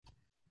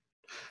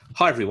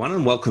Hi, everyone,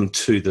 and welcome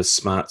to the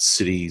Smart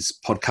Cities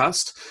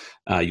podcast,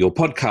 your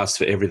podcast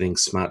for everything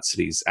Smart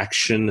Cities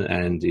action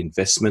and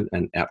investment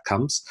and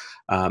outcomes.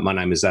 My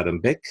name is Adam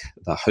Beck,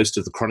 the host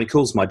of The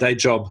Chronicles. My day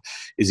job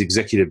is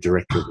Executive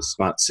Director of the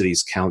Smart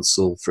Cities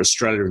Council for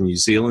Australia and New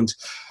Zealand,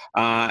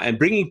 and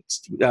bringing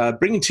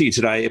to you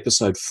today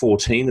episode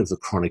 14 of The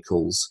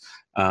Chronicles,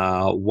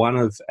 one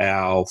of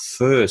our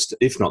first,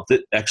 if not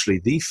actually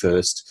the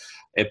first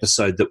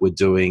episode that we're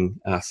doing,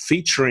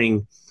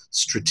 featuring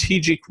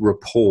strategic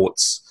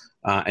reports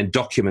and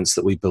documents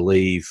that we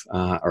believe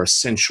are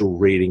essential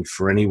reading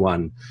for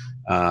anyone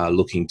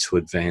looking to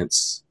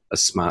advance a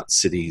smart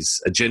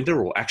cities agenda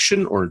or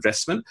action or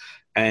investment.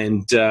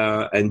 And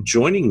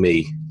joining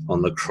me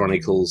on the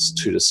Chronicles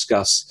to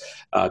discuss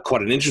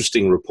quite an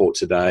interesting report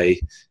today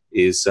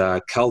is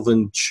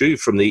Kelvin Chu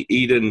from the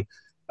Eden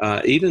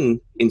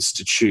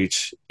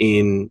Institute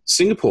in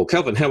Singapore.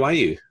 Kelvin, how are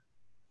you?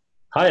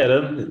 Hi,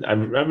 Adam.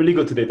 I'm really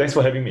good today. Thanks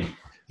for having me.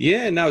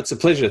 Yeah, no, it's a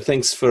pleasure.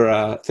 Thanks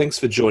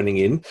for joining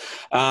in.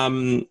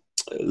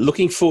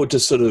 Looking forward to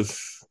sort of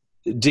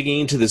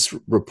digging into this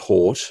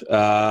report.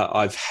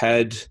 I've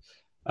had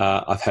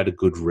a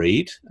good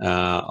read.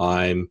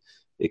 I'm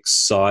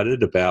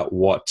excited about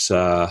what's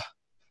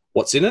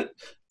in it,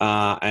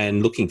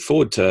 and looking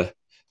forward to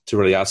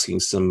really asking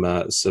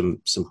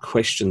some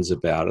questions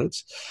about it.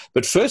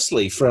 But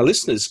firstly, for our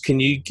listeners, can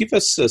you give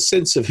us a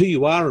sense of who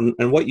you are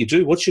and what you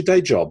do? What's your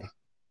day job?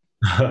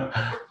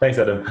 Thanks,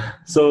 Adam.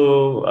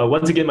 So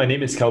once again, my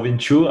name is Kelvin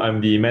Chu.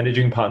 I'm the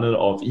managing partner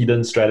of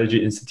Eden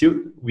Strategy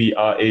Institute. We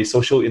are a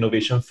social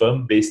innovation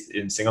firm based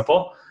in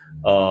Singapore.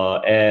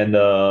 And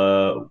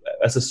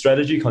as a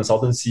strategy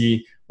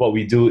consultancy, what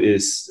we do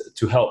is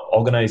to help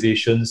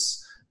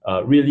organizations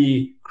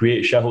really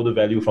create shareholder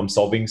value from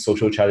solving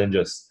social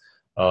challenges.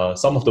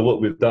 Some of the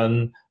work we've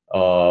done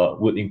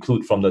would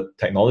include from the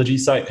technology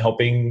side,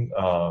 helping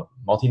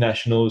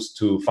multinationals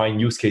to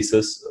find use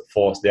cases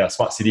for their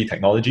smart city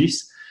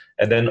technologies.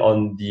 And then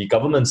on the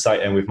government side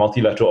and with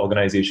multilateral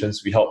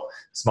organizations, we help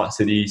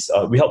cities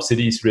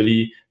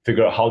really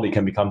figure out how they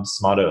can become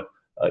smarter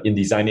in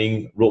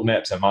designing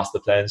roadmaps and master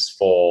plans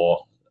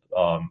for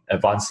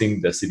advancing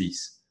the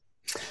cities.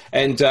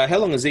 And how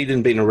long has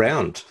Eden been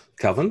around,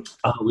 Kelvin?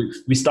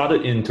 We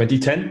started in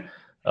 2010,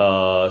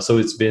 so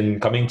it's been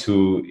coming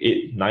to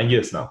 8-9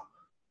 years now.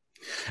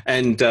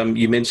 And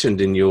you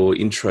mentioned in your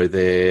intro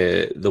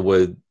there the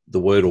word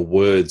or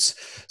words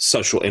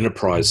social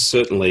enterprise,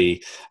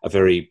 certainly a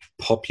very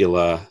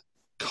popular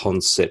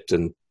concept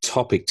and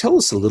topic. Tell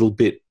us a little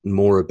bit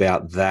more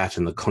about that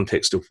in the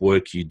context of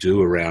work you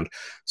do around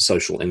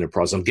social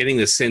enterprise. I'm getting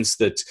the sense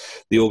that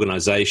the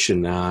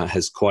organisation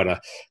has quite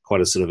a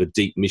sort of a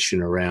deep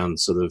mission around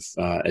sort of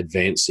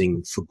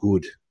advancing for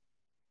good.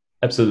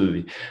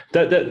 Absolutely.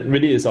 That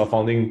really is our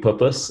founding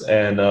purpose.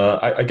 And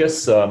I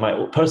guess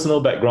my personal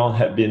background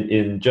had been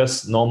in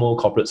just normal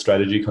corporate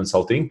strategy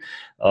consulting.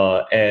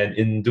 And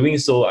in doing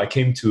so, I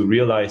came to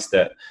realize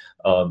that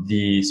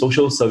the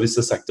social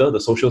services sector,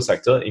 the social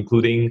sector,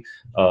 including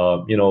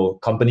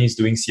companies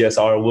doing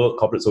CSR work,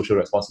 corporate social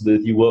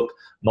responsibility work,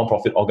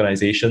 nonprofit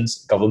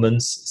organizations,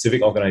 governments,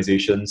 civic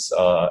organizations,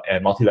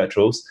 and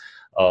multilaterals,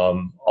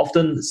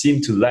 often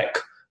seem to lack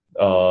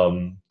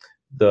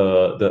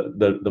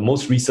the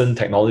most recent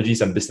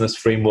technologies and business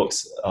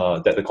frameworks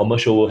that the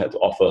commercial world had to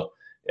offer.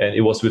 And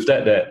it was with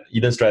that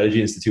Eden Strategy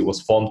Institute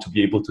was formed to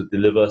be able to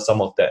deliver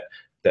some of that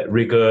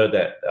rigor,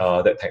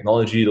 that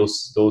technology,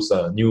 those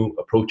new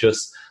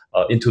approaches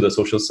into the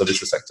social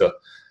services sector.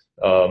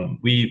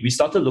 We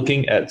started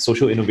looking at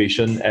social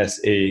innovation as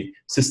with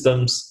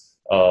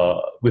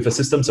a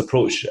systems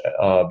approach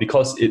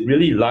because it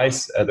really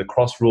lies at the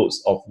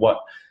crossroads of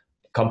what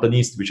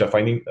companies which are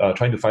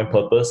trying to find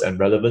purpose and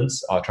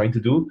relevance are trying to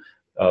do.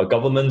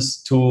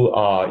 Governments too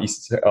are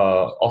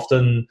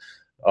often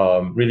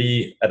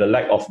really at a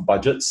lack of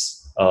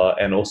budgets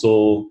and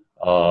also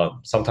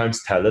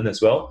sometimes talent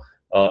as well.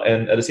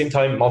 And at the same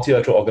time,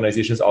 multilateral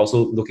organizations are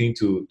also looking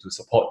to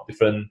support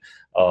different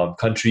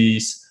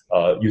countries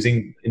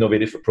using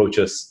innovative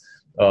approaches.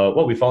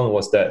 What we found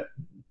was that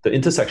the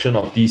intersection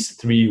of these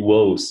three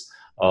worlds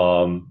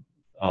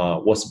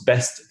was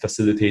best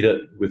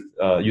facilitated with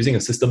using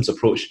a systems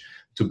approach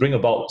to bring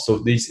about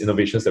these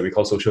innovations that we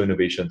call social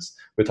innovations.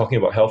 We're talking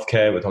about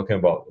healthcare, we're talking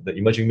about the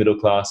emerging middle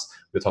class,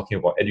 we're talking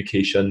about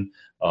education,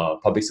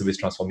 public service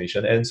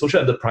transformation, and social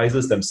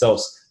enterprises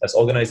themselves as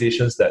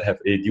organizations that have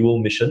a dual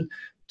mission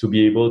to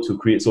be able to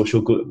create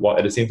social good while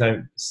at the same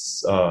time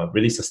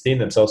really sustain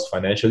themselves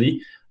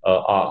financially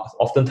are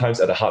oftentimes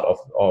at the heart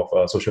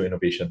of social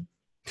innovation.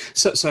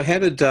 So how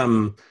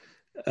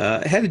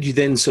did you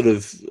then sort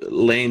of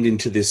land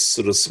into this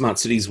sort of smart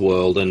cities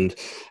world and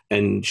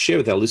share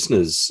with our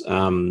listeners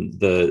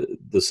the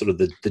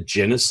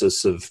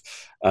genesis of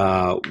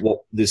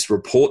what this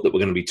report that we're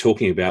going to be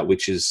talking about,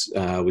 which is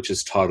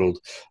titled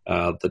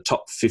the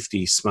Top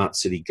 50 Smart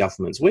City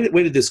Governments. Where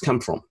did this come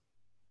from?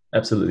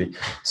 Absolutely.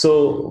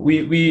 So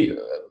we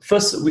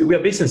are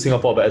based in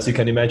Singapore, but as you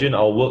can imagine,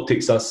 our work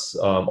takes us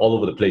all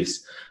over the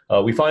place.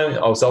 We find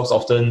ourselves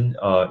often,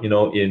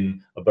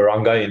 in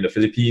Barangay in the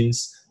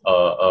Philippines,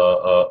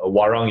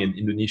 Warang in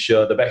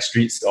Indonesia, the back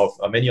streets of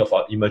many of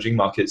our emerging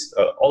markets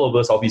all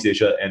over Southeast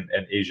Asia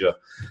and Asia.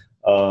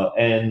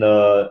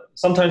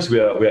 Sometimes we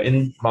are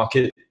in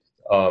market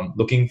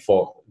looking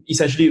for.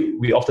 Essentially,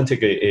 we often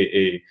take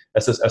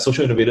as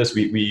social innovators,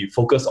 we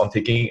focus on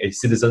taking a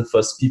citizen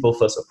first, people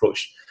first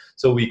approach.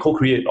 So we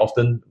co-create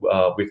often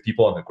with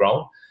people on the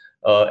ground.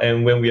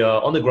 And when we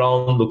are on the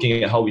ground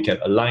looking at how we can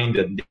align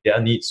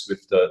their needs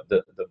with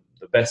the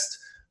best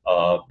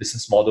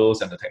business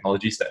models and the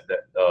technologies that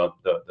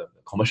the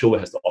commercial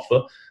world has to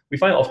offer, we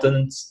find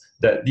often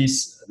that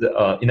these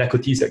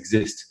inequities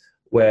exist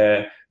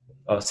where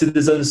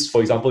citizens, for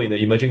example, in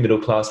the emerging middle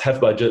class, have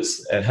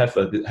budgets and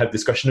have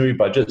discretionary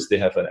budgets. They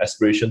have an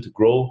aspiration to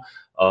grow,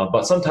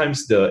 but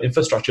sometimes the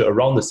infrastructure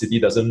around the city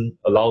doesn't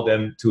allow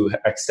them to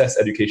access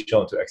education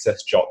or to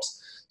access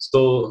jobs.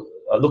 So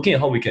looking at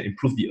how we can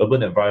improve the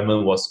urban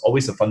environment was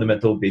always a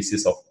fundamental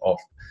basis of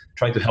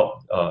trying to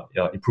help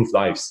improve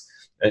lives.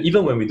 And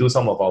even when we do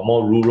some of our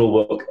more rural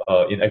work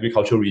in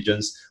agricultural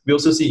regions, we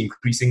also see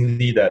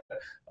increasingly that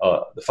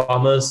the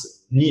farmers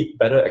need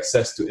better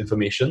access to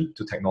information,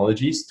 to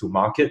technologies, to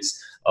markets,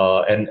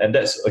 and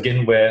that's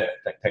again where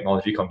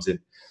technology comes in.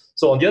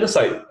 So on the other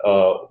side,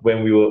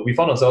 when we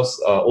found ourselves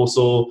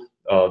also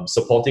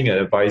supporting and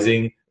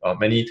advising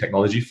many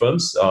technology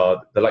firms,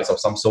 the likes of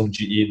Samsung,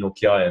 GE,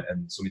 Nokia,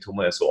 and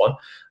Sumitomo, and so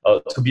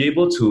on, to be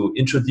able to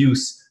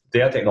introduce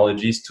their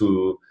technologies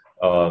to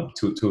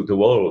the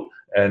world.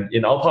 And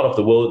in our part of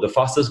the world, the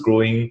fastest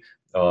growing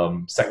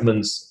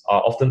segments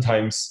are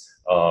oftentimes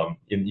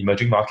in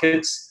emerging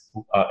markets,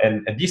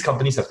 and these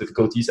companies have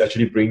difficulties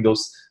actually bring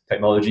those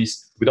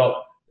technologies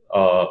without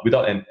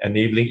an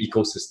enabling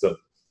ecosystem.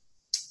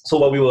 So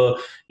while we were,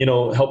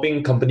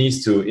 helping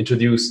companies to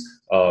introduce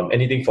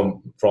anything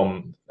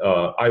from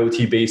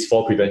IoT-based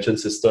fall prevention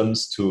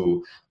systems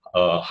to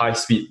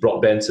high-speed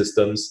broadband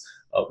systems,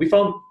 we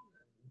found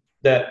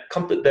that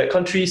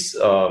countries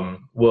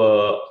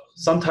were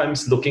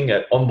sometimes looking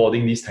at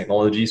onboarding these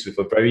technologies with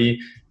a very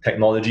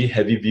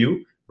technology-heavy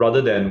view,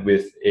 rather than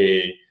with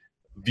a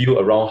view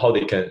around how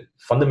they can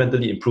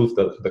fundamentally improve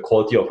the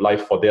quality of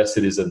life for their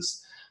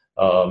citizens.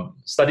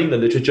 Studying the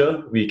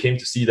literature, we came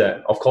to see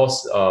that, of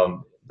course,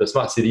 the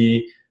smart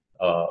city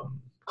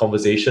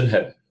conversation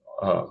had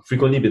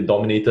frequently been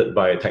dominated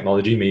by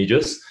technology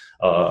majors.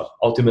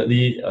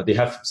 Ultimately, they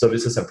have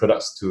services and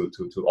products to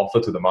offer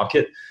to the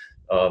market,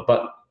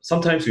 but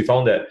sometimes we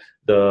found that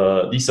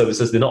these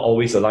services did not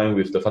always align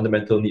with the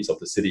fundamental needs of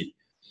the city.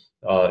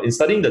 In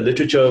studying the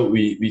literature,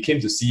 we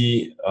came to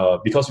see,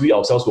 because we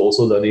ourselves were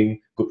also learning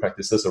good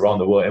practices around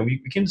the world, and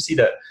we came to see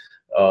that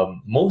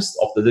most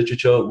of the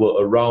literature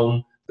were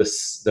around the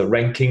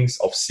rankings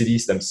of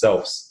cities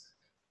themselves.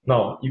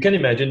 Now, you can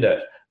imagine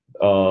that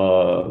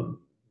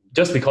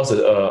just because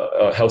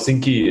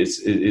Helsinki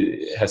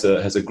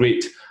has a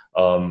great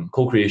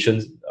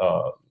co-creation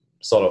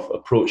sort of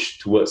approach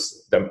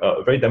towards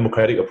a very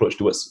democratic approach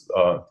towards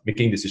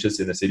making decisions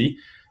in the city,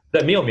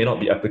 that may or may not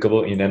be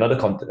applicable in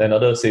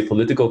another say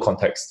political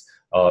context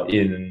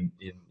in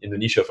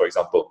Indonesia, for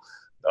example.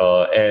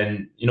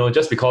 And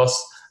just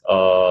because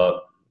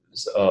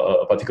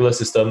a particular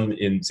system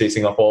in say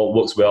Singapore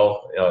works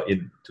well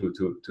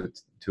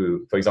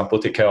to for example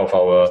take care of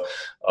our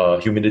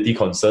humidity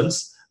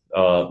concerns,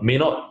 may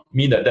not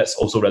mean that that's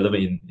also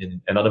relevant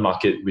in another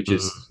market which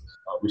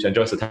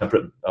enjoys a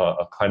temperate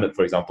climate,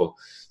 for example.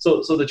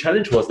 So the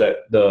challenge was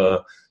that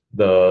the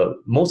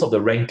most of the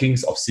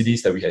rankings of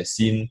cities that we had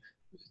seen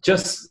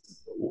just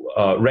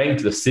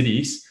ranked the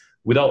cities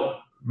without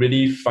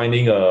really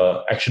finding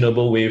a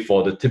actionable way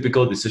for the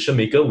typical decision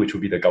maker, which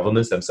would be the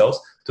governments themselves,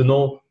 to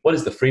know what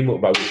is the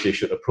framework by which they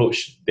should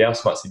approach their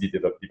smart city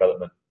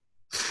development.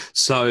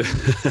 So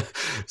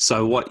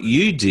what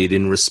you did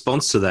in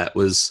response to that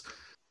was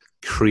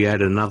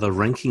create another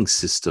ranking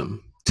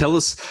system. Tell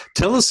us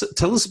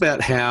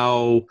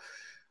about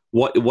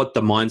what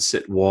the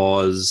mindset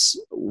was,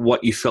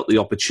 what you felt the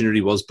opportunity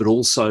was, but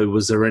also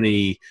was there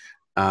any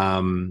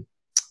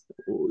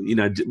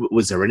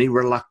was there any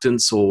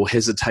reluctance or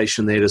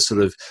hesitation there to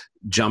sort of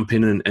jump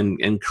in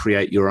and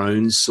create your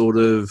own sort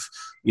of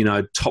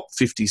top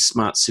 50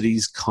 smart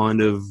cities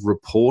kind of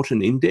report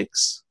and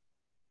index?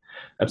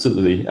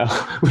 Absolutely.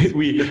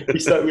 We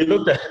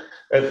looked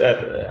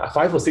at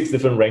 5 or 6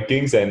 different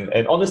rankings,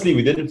 and honestly,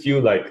 we didn't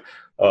feel like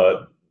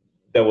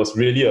there was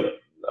really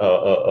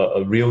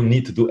a real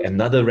need to do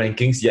another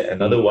rankings, yet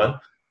another one.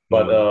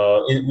 But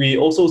we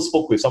also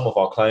spoke with some of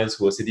our clients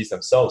who were cities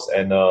themselves,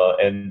 and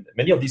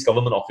many of these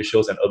government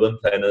officials and urban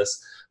planners,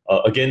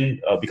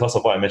 again, because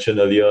of what I mentioned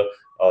earlier,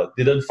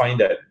 didn't find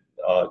that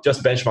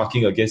just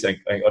benchmarking against and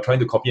trying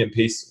to copy and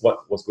paste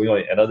what was going on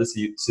in another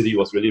city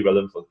was really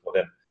relevant for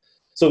them.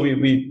 So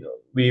we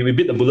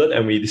bit the bullet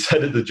and we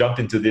decided to jump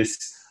into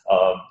this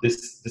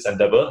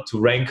endeavor to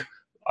rank,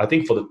 I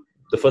think for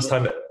the first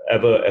time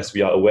ever, as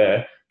we are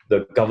aware,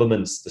 the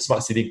governments, the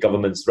smart city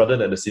governments, rather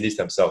than the cities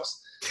themselves.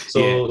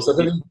 So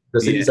certainly the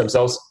cities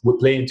themselves would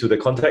play into the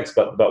context,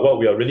 but what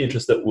we are really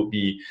interested would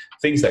be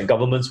things that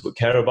governments would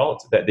care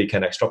about, that they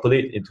can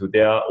extrapolate into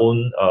their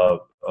own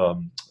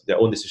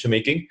decision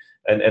making.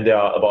 And there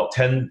are about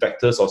 10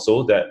 vectors or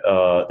so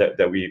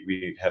that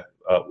we have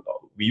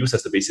we use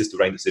as the basis to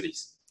rank the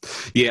cities.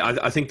 Yeah,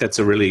 I think that's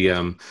a really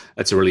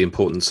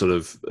important sort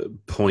of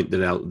point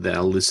that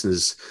our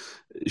listeners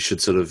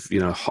should sort of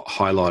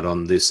highlight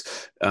on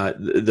this.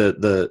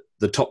 The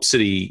top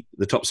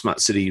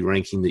smart city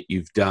ranking that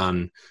you've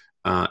done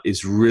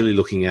is really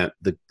looking at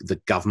the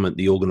government,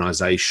 the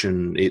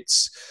organisation,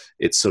 its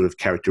sort of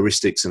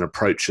characteristics and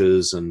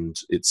approaches, and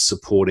it's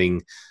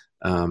supporting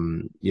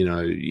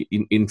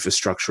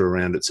infrastructure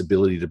around its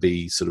ability to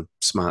be sort of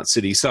smart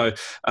city. So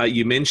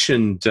you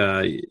mentioned,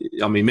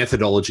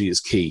 methodology is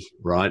key,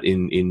 right?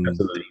 In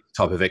the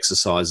type of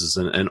exercises,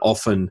 and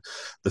often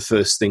the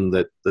first thing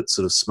that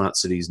sort of smart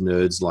cities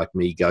nerds like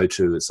me go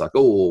to, it's like,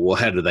 oh, well,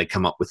 how did they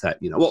come up with that?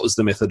 What was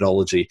the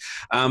methodology?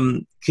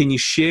 Can you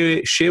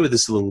share with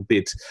us a little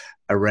bit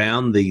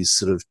around these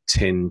sort of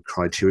 10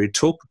 criteria?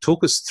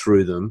 Talk us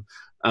through them,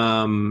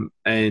 and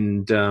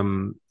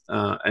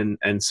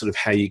sort of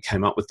how you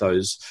came up with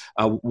those.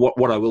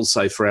 What I will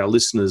say for our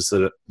listeners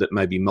that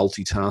may be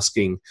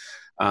multitasking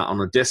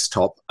on a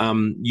desktop,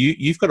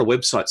 you've got a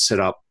website set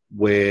up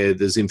where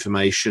there's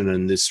information,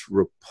 and this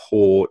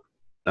report,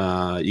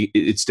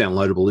 it's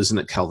downloadable, isn't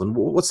it, Calvin?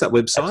 What's that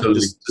website?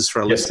 Absolutely. Just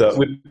for our listeners.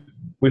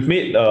 We've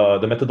made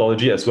the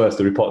methodology as well as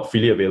the report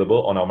freely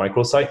available on our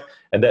microsite,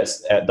 and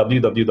that's at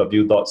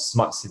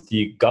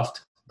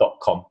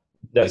www.smartcitygov.com.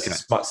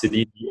 That's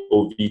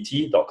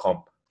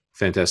smartcitygovt.com.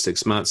 Fantastic.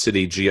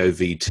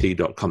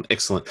 smartcitygovt.com.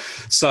 Excellent.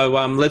 So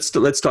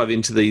let's dive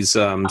into these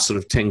sort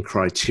of 10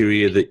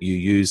 criteria that you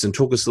use, and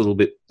talk us a little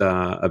bit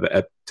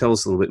tell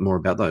us a little bit more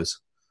about those.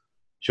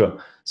 Sure.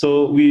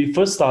 So we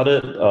first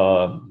started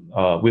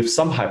with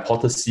some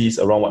hypotheses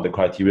around what the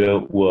criteria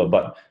were,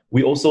 but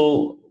we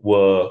also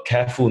were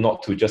careful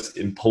not to just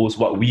impose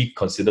what we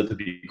consider to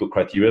be good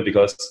criteria,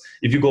 because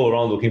if you go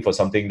around looking for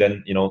something,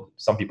 then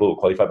some people will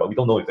qualify, but we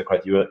don't know if the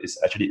criteria is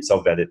actually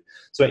itself valid.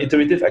 So an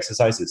iterative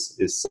exercise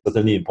is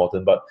certainly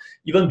important, but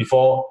even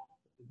before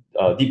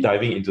deep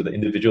diving into the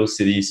individual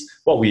cities,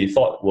 what we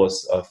thought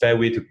was a fair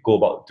way to go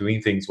about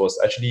doing things was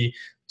actually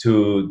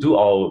to do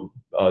our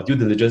due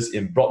diligence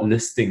in broad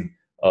listing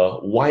a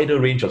wider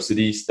range of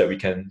cities that we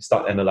can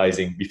start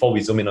analyzing before we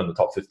zoom in on the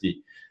top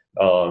 50.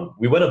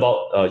 We went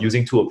about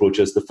using two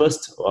approaches. The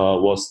first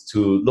was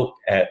to look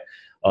at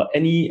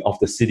any of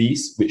the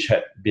cities which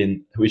had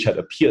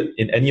appeared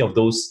in any of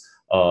those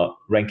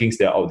rankings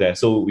that are out there.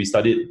 So we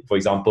studied, for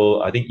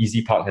example, I think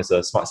Easy Park has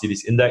a Smart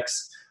Cities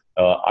Index,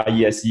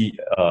 IESE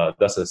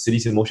does a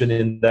Cities in Motion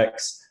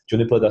Index,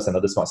 Juniper does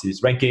another Smart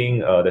Cities ranking.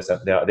 There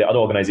are other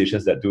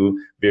organizations that do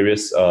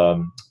various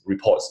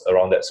reports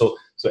around that. So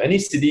any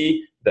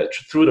city that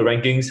through the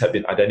rankings have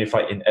been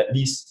identified in at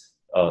least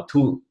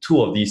two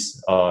of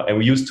these, and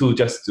we use two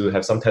just to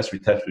have some test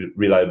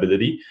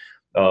reliability,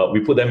 we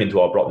put them into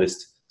our broad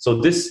list.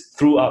 So this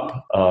threw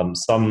up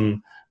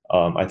some,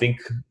 I think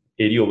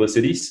 80 over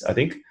cities, I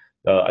think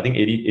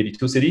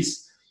 82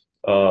 cities.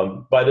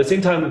 But at the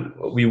same time,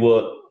 we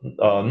were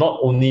not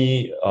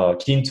only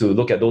keen to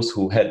look at those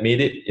who had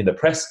made it in the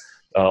press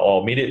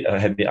or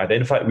had been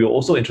identified, we were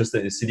also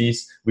interested in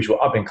cities which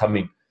were up and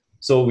coming.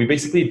 So we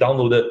basically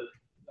downloaded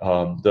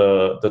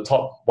the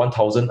top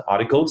 1,000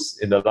 articles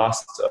in the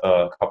last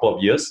couple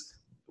of years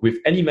with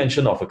any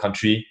mention of a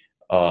country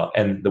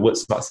and the word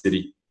smart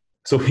city.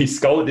 So we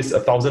scoured this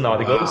 1,000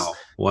 articles.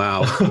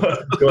 Wow.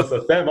 It was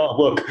a fair amount of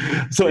work.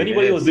 So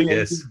anybody who was doing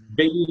anything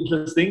very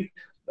interesting,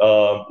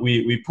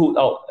 we pulled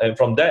out, and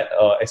from that,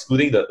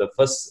 excluding the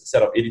first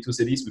set of 82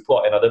 cities, we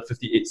pulled out another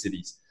 58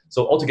 cities.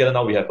 So altogether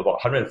now we have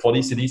about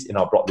 140 cities in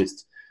our broad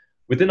list.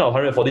 Within our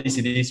 140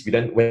 cities, we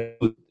then went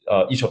to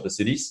each of the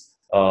cities,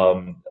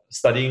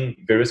 studying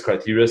various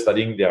criteria,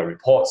 studying their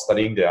reports,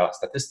 studying their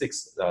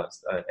statistics,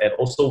 and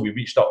also we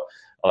reached out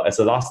as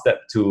a last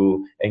step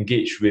to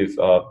engage with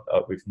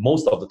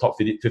most of the top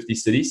 50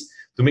 cities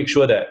to make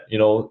sure that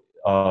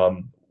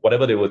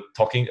whatever they were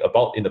talking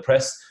about in the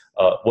press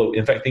were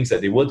in fact things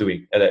that they were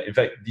doing, and that in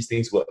fact these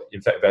things were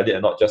in fact valid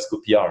and not just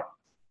good PR.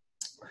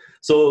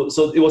 So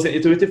it was an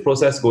iterative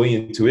process going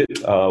into it.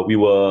 We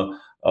were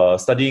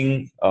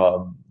studying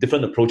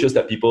different approaches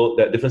that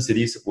different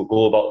cities would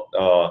go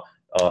about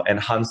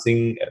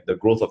enhancing the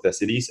growth of their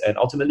cities, and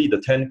ultimately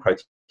the 10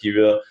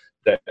 criteria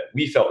that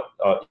we felt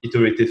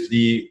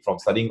iteratively from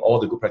studying all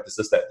the good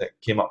practices that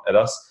came up at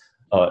us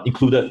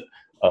included,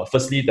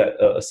 firstly, that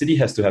a city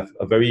has to have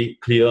a very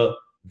clear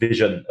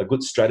vision, a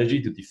good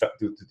strategy to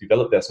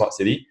develop their smart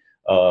city.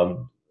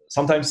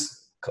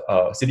 Sometimes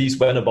cities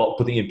went about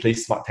putting in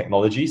place smart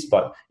technologies,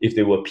 but if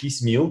they were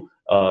piecemeal,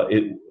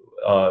 it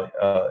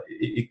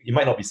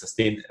might not be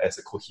sustained as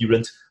a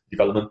coherent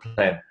development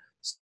plan.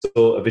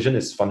 So a vision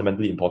is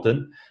fundamentally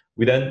important.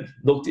 We then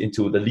looked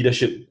into the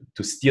leadership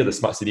to steer the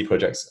smart city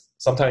projects.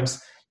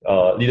 Sometimes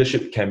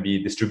leadership can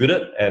be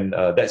distributed, and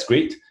that's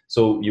great.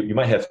 So you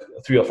might have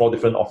 3 or 4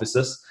 different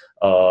offices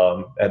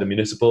at the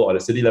municipal or the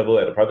city level,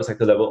 at the private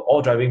sector level,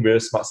 all driving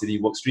various smart city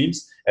work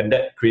streams, and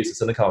that creates a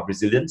certain kind of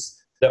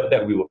resilience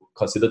that we would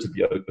consider to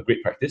be a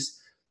great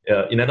practice.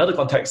 In another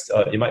context,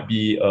 it might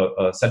be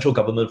a central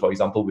government, for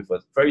example, with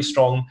a very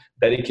strong,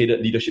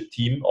 dedicated leadership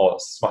team or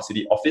smart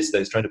city office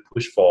that is trying to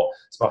push for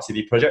smart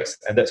city projects,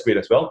 and that's great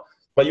as well.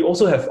 But you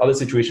also have other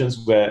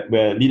situations where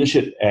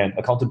leadership and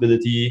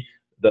accountability,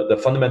 the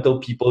fundamental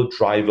people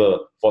driver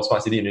for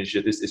smart city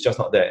initiatives, is just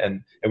not there.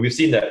 And we've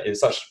seen that in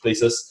such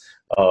places,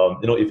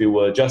 if it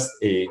were just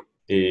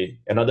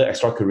another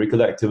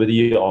extracurricular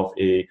activity of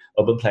a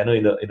urban planner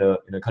in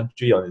a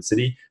country or in a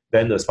city,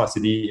 then the smart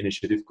city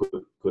initiative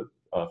could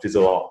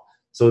fizzle out.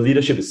 So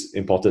leadership is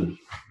important.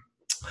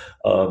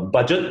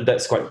 Budget,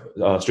 that's quite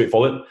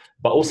straightforward.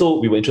 But also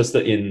we were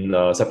interested in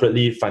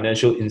separately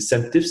financial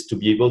incentives to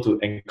be able to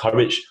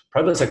encourage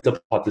private sector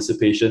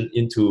participation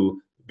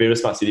into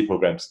various smart city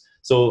programs.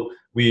 So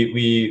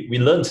we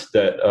learned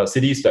that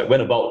cities that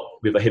went about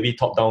with a heavy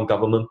top-down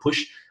government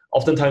push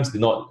oftentimes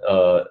did not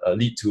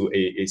lead to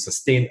a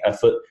sustained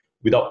effort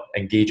without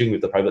engaging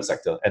with the private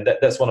sector. And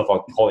that's one of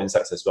our core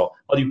insights as well.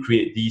 How do you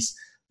create these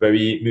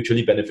very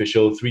mutually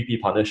beneficial 3P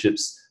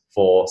partnerships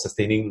for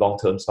sustaining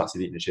long-term smart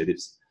city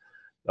initiatives?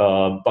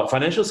 But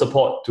financial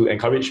support to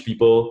encourage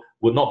people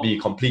would not be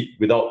complete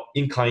without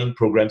in-kind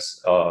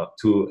programs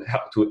to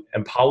help to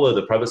empower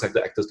the private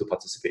sector actors to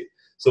participate.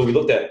 So we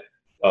looked at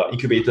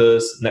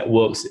incubators,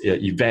 networks,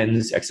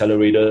 events,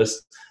 accelerators,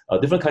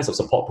 different kinds of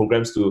support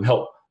programs to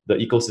help the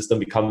ecosystem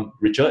become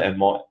richer and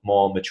more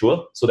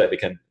mature, so that they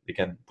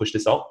can push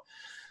this out.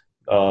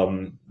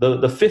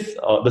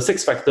 The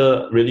sixth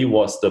factor really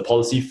was the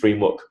policy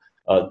framework.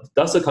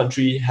 Does the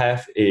country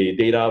have a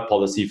data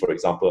policy, for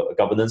example, a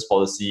governance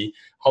policy?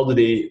 How do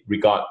they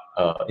regard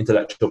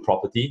intellectual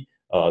property?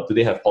 Do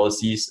they have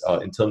policies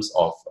in terms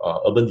of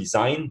urban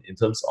design, in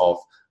terms of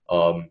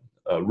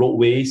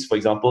roadways, for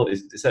example?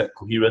 Is that a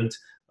coherent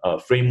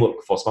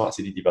framework for smart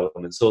city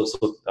development? So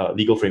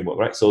legal framework,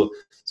 right? So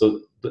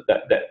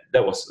that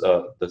was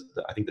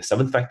I think the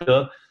seventh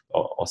factor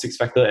or sixth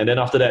factor. And then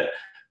after that,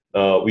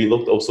 we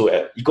looked also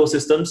at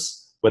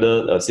ecosystems,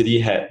 whether a city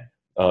had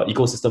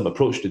ecosystem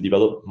approach to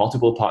develop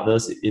multiple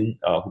partners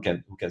who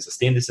can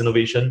sustain this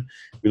innovation.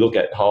 We look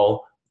at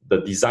how the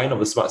design of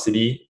the smart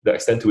city, the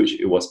extent to which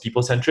it was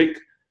people-centric.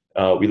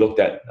 We looked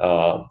at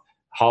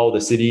how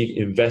the city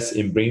invests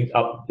in bringing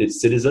up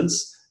its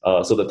citizens,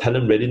 so the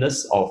talent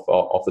readiness of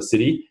the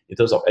city in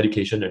terms of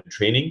education and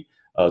training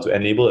to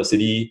enable a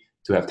city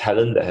to have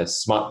talent that has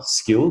smart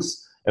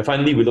skills. And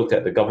finally, we looked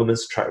at the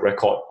government's track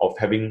record of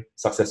having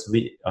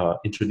successfully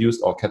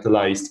introduced or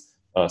catalyzed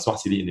smart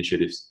city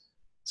initiatives.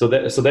 So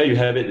there you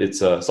have it. It's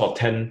sort of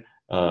 10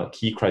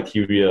 key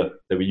criteria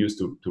that we use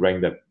to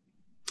rank them.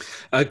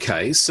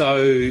 Okay,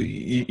 so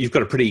you've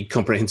got a pretty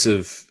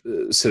comprehensive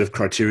set of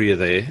criteria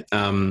there.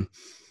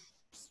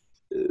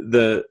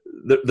 The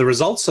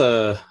results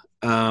are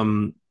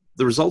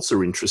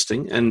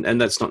interesting,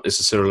 and that's not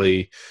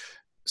necessarily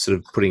sort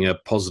of putting a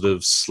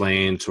positive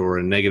slant or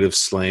a negative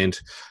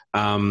slant.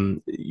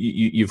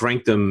 You've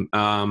ranked them.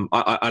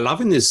 I love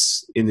in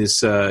this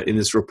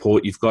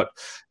report you've got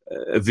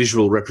a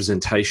visual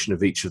representation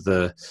of each of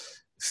the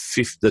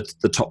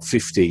top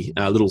 50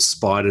 little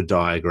spider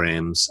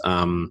diagrams.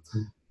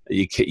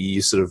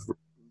 You sort of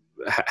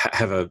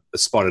have a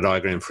spider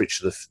diagram for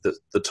each of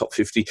the top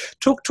 50.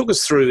 Talk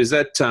us through. Is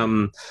that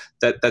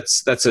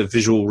that's a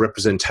visual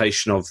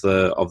representation of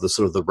the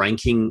sort of the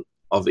ranking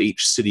of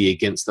each city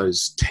against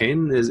those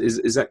 10?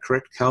 Is that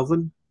correct,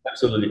 Calvin?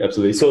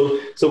 Absolutely. So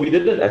we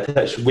didn't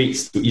attach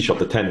weights to each of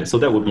the 10. So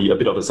that would be a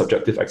bit of a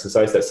subjective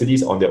exercise that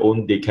cities on their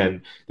own they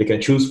can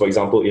choose. For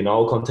example, in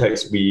our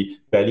context, we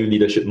value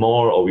leadership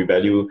more, or we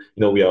value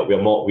we are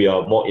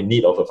more in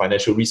need of a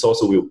financial resource,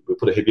 so we'll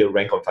put a heavier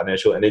rank on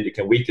financial, and then they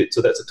can weight it.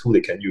 So that's a tool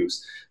they can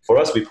use. For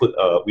us, we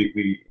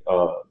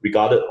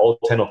regarded all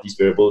 10 of these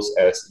variables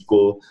as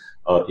equal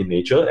in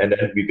nature, and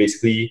then we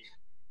basically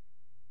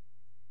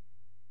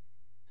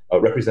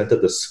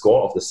represented the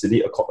score of the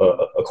city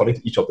according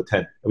to each of the 10.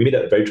 And we made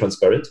that very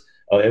transparent.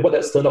 And what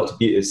that's turned out to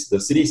be is the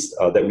cities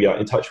that we are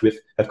in touch with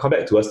have come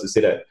back to us to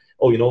say that,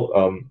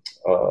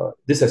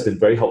 this has been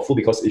very helpful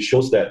because it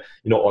shows that,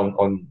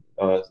 on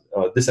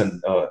this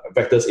and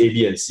vectors A,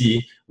 B, and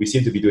C, we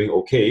seem to be doing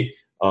okay.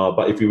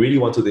 But if we really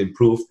wanted to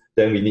improve,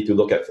 then we need to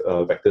look at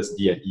vectors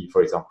D and E,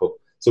 for example.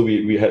 So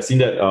we have seen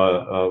that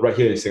right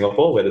here in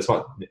Singapore, where the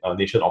Smart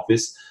Nation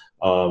Office,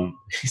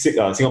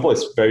 Singapore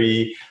is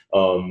very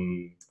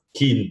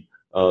keen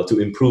to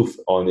improve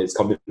on its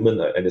commitment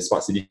and its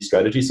smart city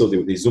strategy. So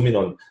they zoom in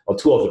on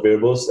two of the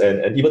variables,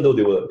 and even though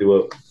they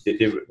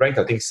ranked,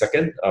 I think,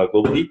 second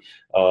globally,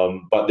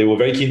 but they were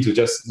very keen to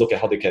just look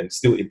at how they can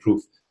still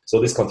improve.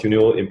 So this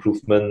continual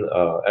improvement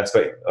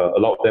aspect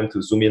allowed them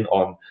to zoom in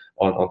on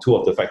two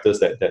of the factors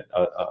that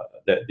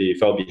they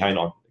fell behind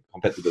on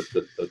compared to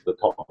the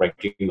top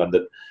ranking in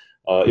London.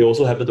 It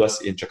also happened to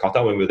us in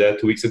Jakarta when we were there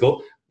 2 weeks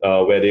ago,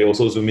 where they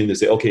also zoom in to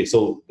say, okay,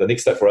 so the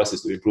next step for us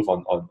is to improve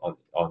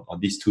on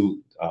these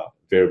two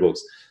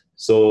variables.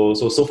 So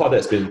far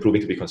that's been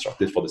proving to be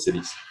constructive for the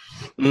cities.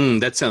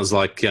 That sounds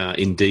like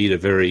indeed a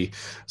very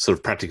sort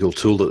of practical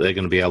tool that they're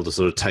going to be able to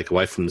sort of take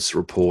away from this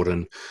report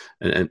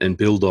and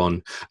build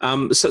on.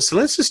 So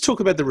let's just talk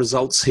about the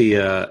results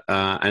here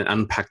and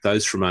unpack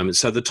those for a moment.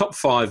 So the top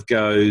 5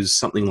 goes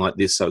something like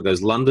this. So it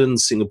goes London,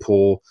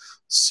 Singapore,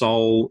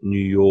 Seoul, New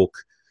York,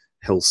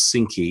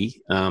 Helsinki.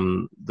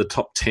 The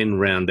top 10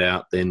 round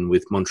out then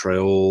with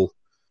Montreal,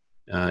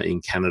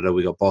 in Canada,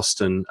 we got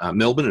Boston,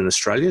 Melbourne in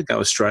Australia, go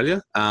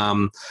Australia,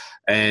 and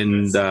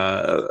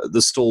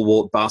the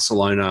stalwart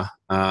Barcelona,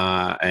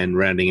 and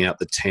rounding out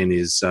the 10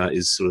 is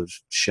sort of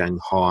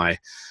Shanghai.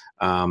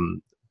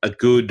 A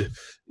good,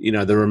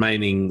 the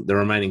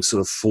remaining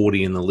sort of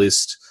 40 in the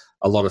list,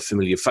 a lot of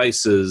familiar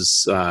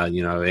faces,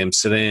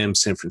 Amsterdam,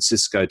 San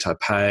Francisco,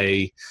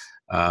 Taipei.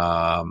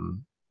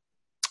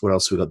 What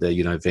else we got there?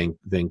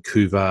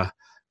 Vancouver.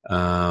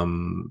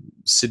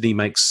 Sydney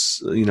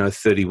makes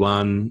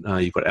 31.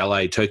 You've got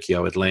LA,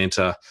 Tokyo,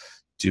 Atlanta,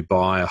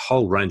 Dubai, a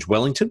whole range.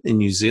 Wellington in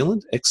New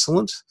Zealand,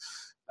 excellent.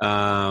 Tel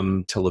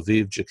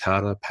Aviv,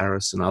 Jakarta,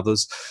 Paris, and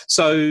others.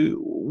 So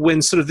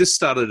when sort of this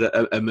started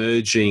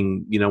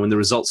emerging, when the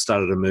results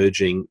started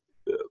emerging,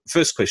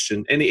 first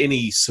question: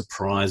 any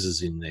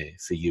surprises in there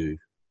for you?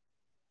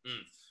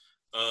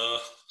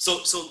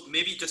 So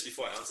maybe just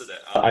before I answer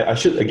that, I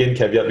should again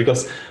caveat,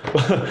 because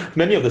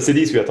many of the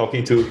cities we are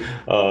talking to,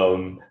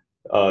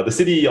 the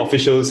city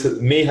officials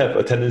may have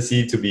a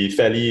tendency to be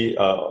fairly,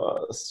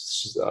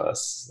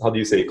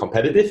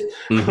 competitive.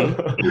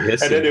 Mm-hmm.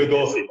 Yes, and then they'll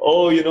go,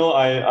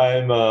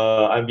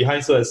 I'm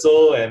behind so and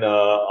so, and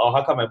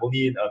how come I'm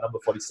only number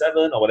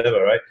 47 or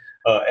whatever, right?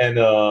 And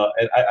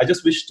I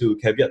just wish to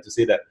caveat to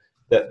say that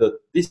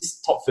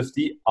these top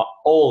 50 are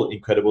all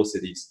incredible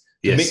cities.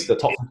 To make the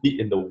top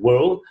 50 in the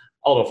world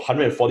out of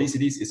 140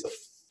 cities is a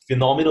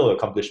phenomenal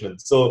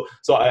accomplishment. So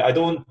I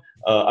don't.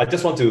 I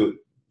just want to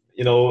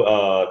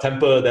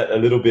temper that a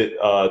little bit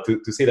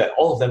to say that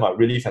all of them are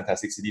really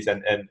fantastic cities,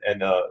 and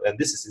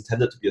this is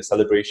intended to be a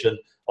celebration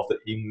of the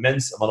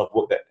immense amount of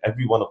work that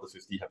every one of the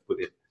 50 have put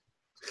in.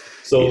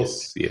 So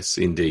yes,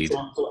 indeed.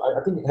 So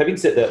I think, having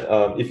said that,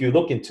 if you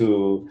look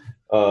into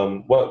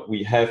what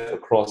we have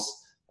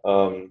across.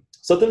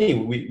 Certainly,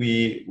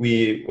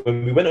 we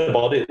when we went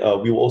about it,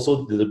 we were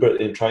also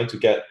deliberate in trying to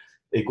get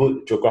a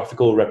good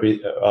geographical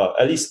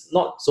at least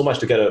not so much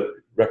to get a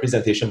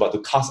representation, but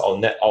to cast our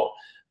net out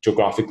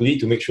geographically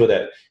to make sure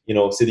that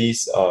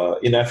cities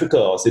in Africa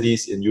or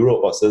cities in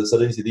Europe or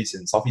certain cities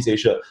in Southeast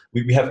Asia,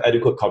 we have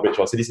adequate coverage,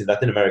 or cities in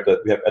Latin America,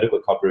 we have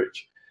adequate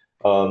coverage.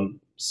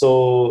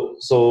 So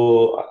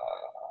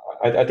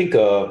I think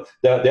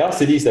there are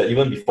cities that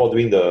even before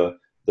doing the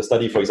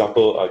study, for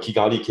example,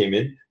 Kigali came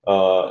in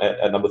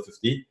at number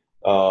 50.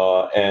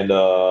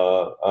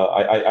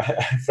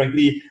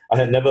 Frankly, I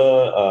had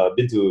never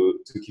been to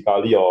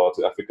Kigali or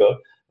to Africa.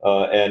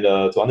 And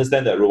to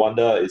understand that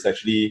Rwanda is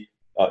actually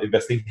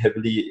investing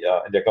heavily,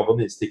 and their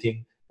government is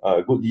taking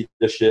good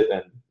leadership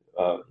and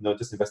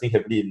just investing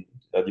heavily in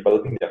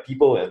developing their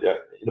people and their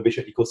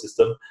innovation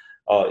ecosystem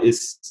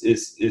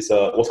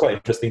was quite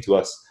interesting to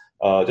us,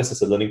 just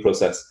as a learning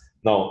process.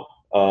 Now,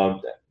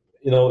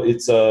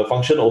 it's a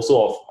function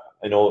also of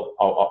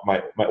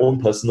my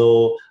own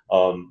personal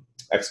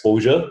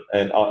exposure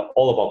and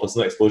all of our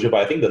personal exposure.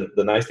 But I think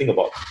the nice thing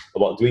about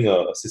doing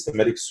a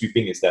systematic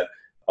sweeping is that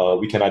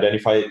we can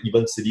identify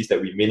even cities that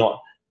we may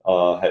not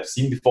have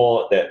seen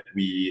before, that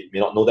we may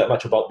not know that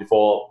much about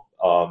before,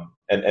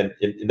 and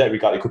in that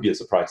regard, it could be a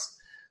surprise.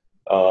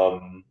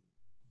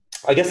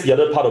 I guess the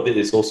other part of it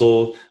is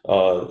also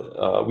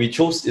we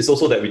chose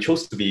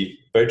to be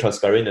very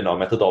transparent in our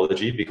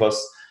methodology,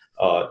 because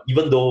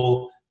even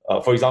though,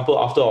 for example,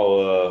 after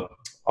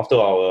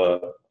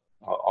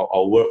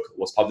our work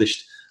was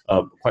published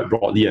quite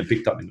broadly and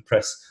picked up in the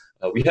press,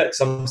 we had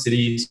some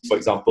cities, for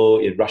example,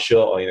 in Russia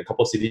or in a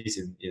couple of cities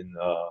in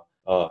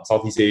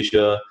Southeast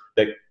Asia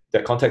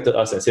that contacted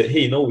us and said,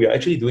 hey, we are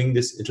actually doing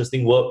this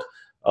interesting work,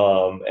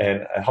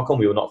 and how come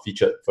we were not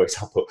featured, for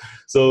example.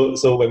 So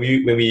when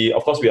we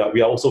of course we are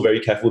also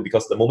very careful,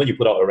 because the moment you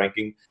put out a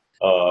ranking,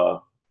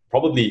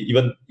 probably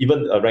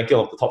even a ranking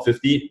of the top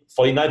 50,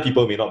 49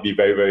 people may not be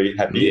very, very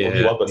happy.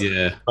 Only 1% might be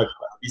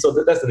happy. So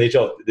that's the nature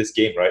of this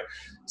game, right?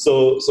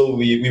 So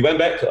we went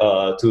back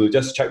to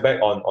just check back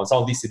on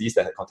some of these cities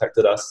that had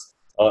contacted us,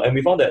 and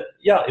we found that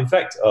in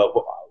fact,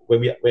 when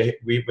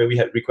we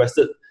had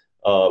requested,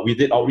 we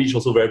did outreach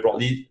also very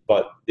broadly,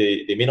 but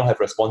they may not have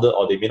responded,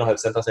 or they may not have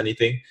sent us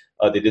anything.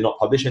 They did not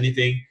publish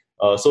anything.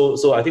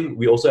 So I think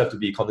we also have to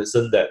be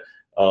cognizant that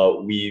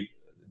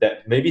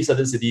that maybe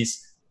certain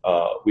cities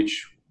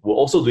which were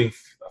also doing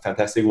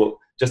fantastic work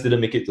just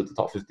didn't make it to the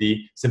top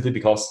 50 simply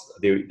because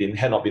they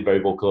had not been very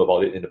vocal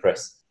about it in the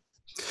press.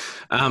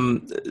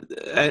 And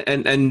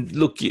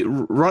look,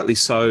 rightly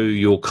so,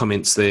 your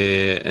comments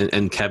there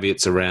and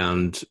caveats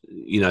around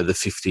the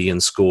 50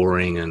 and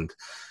scoring and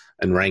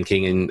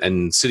ranking,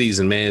 and cities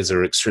and mayors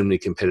are extremely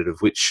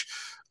competitive, which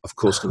of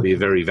course, can be a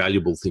very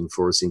valuable thing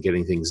for us in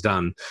getting things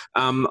done.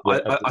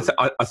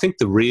 I think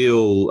the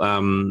real,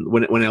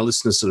 when our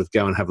listeners sort of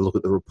go and have a look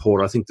at the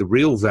report, I think the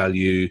real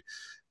value,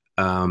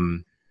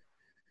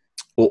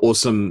 or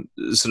some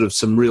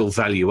real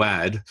value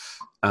add,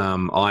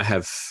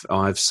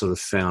 I've sort of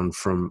found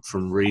from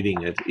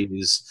reading it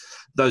is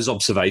those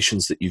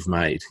observations that you've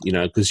made.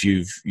 Because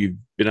you've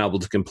been able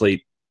to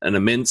complete an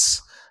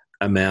immense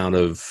amount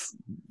of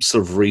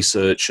sort of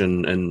research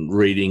and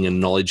reading and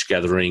knowledge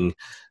gathering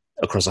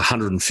across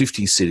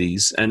 150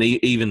 cities, and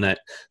even that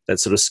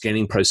sort of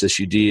scanning process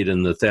you did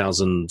and the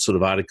 1,000 sort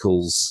of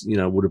articles,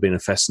 would have been a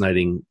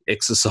fascinating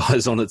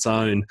exercise on its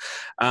own.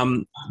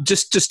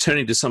 Just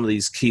turning to some of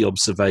these key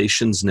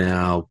observations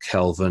now,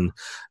 Kelvin,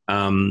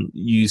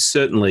 you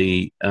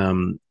certainly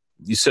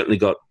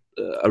got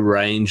a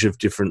range of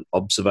different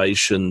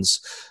observations,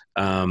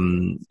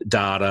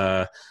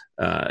 data,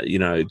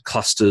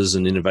 clusters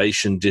and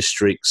innovation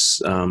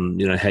districts,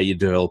 how you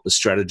develop a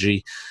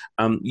strategy.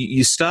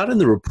 You start in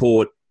the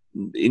report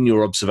in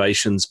your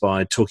observations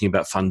by talking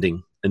about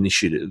funding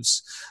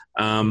initiatives.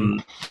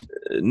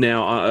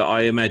 Now,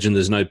 I imagine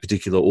there's no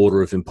particular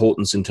order of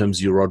importance in terms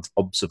of your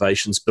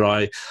observations,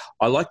 but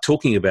I like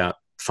talking about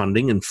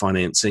funding and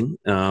financing.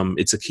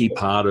 It's a key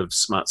part of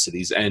smart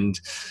cities. And,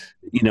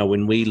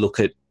 when we look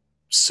at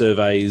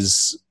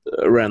surveys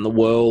around the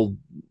world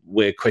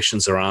where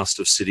questions are asked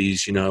of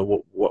cities,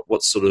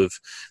 what sort of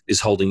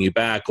is holding you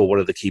back, or what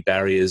are the key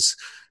barriers?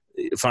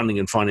 Funding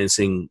and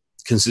financing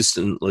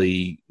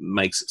consistently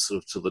makes it sort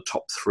of to the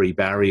top three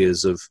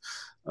barriers of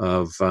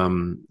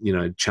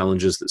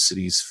challenges that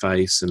cities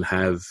face and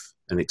have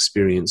and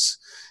experience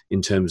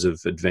in terms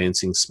of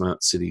advancing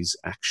smart cities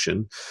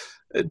action.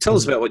 Tell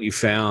us about what you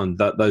found,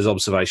 those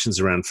observations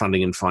around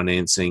funding and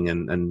financing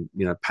and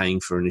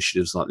paying for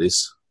initiatives like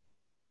this.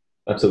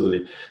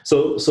 Absolutely.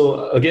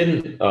 So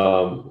again,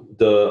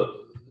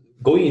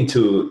 going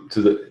into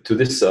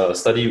this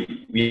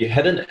study, we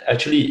hadn't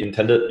actually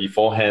intended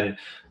beforehand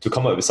to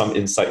come up with some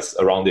insights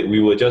around it.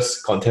 We were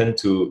just content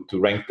to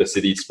rank the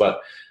cities,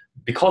 but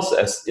because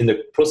as in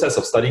the process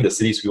of studying the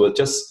cities, we were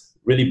just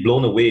really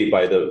blown away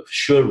by the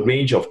sheer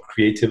range of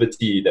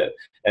creativity that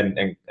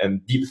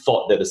and deep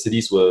thought that the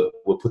cities were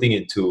putting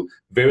into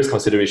various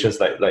considerations,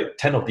 like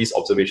 10 of these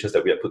observations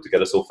that we had put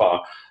together so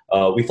far.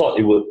 We thought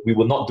we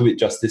would not do it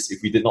justice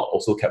if we did not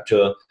also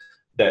capture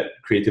that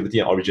creativity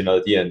and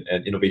originality and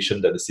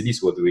innovation that the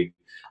cities were doing.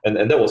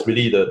 And that was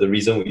really the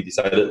reason we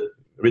decided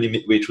really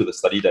midway through the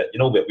study that,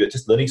 we're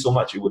just learning so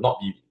much, it would not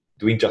be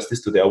doing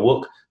justice to their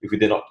work if we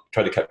did not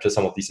try to capture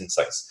some of these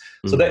insights.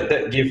 Mm-hmm. So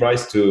that gave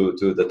rise to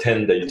the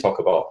 10 that you talk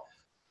about.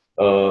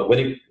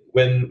 When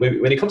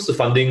it comes to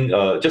funding,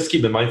 just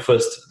keep in mind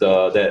first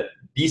that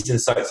these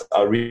insights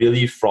are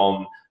really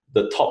from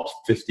the top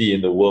 50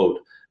 in the world.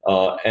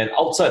 And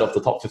outside of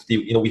the top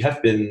 50, we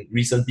have been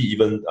recently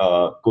even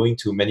going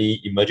to many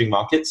emerging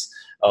markets,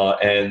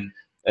 and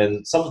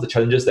some of the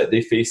challenges that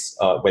they face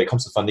when it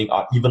comes to funding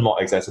are even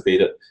more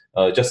exacerbated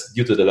just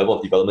due to the level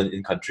of development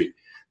in country.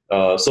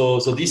 So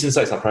these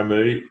insights are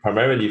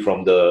primarily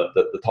from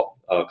the top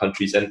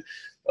countries, and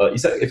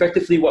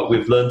effectively what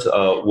we've learned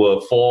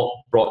were four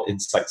broad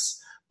insights.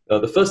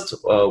 The first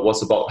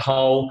was about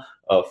how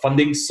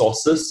funding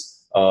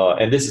sources,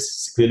 and this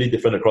is clearly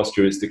different across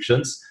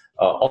jurisdictions,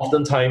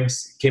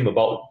 oftentimes came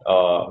about,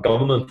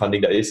 government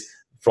funding that is,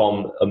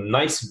 from a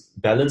nice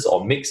balance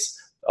or mix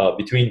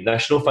between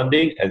national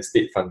funding and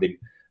state funding.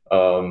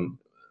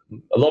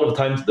 A lot of the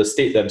times the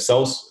state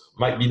themselves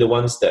might be the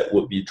ones that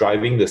would be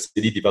driving the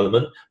city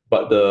development,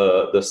 but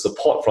the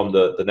support from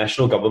the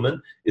national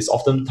government is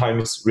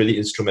oftentimes really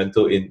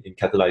instrumental in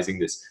catalyzing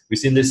this. We've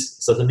seen this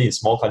certainly in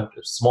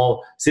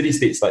small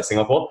city-states like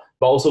Singapore,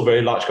 but also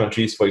very large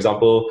countries. For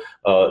example,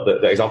 the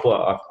example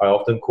I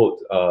often quote,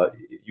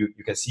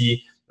 you can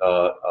see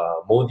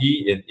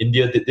Modi in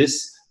India did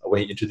this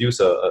when he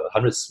introduced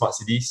 100 smart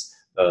cities.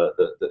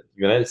 The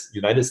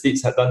United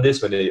States had done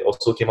this when they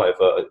also came out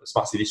with a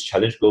smart cities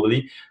challenge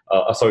globally.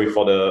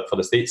 For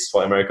the states,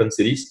 for American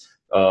cities,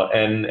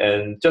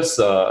 and just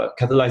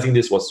catalyzing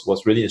this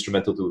was really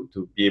instrumental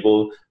to be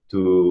able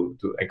to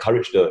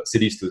encourage the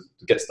cities to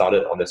get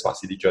started on their smart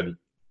city journey.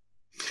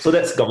 So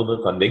that's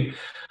government funding.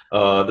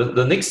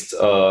 The next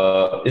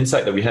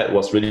insight that we had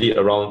was really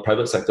around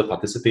private sector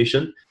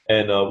participation,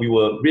 and we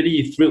were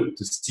really thrilled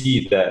to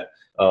see that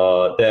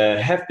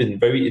there have been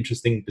very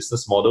interesting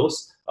business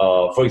models.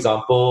 For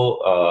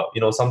example,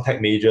 some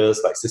tech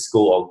majors like Cisco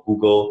or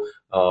Google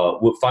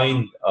would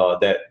find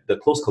that the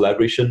close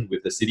collaboration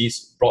with the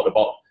cities brought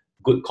about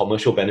good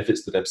commercial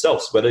benefits to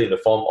themselves, whether in the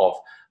form of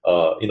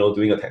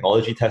doing a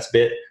technology test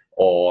bed,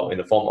 or in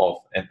the form of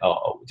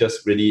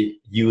just really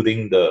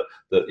yielding the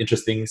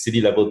interesting city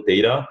level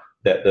data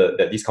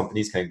that these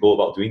companies can go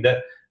about doing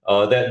that.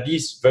 That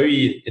these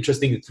very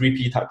interesting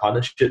 3P type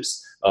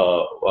partnerships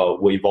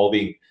were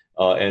evolving.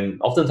 And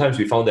oftentimes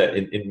we found that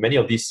in many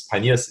of these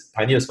pioneer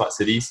smart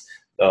cities,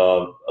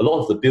 a lot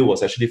of the bill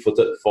was actually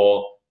footed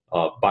for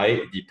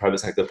by the private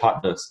sector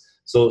partners.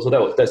 So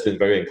that's been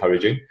very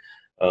encouraging.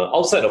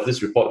 Outside of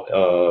this report,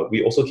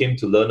 we also came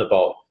to learn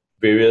about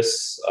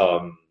various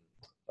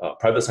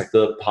private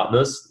sector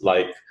partners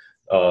like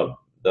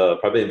the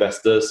private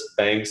investors,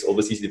 banks,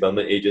 overseas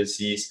development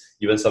agencies,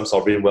 even some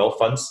sovereign wealth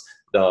funds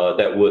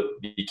that would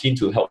be keen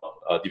to help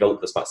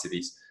develop the smart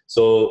cities.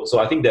 So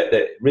I think that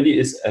really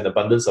is an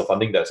abundance of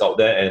funding that's out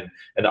there,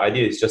 and the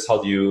idea is just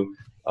how do you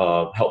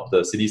help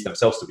the cities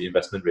themselves to be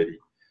investment ready.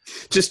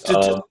 Just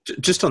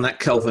on that,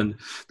 Kelvin,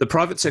 the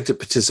private sector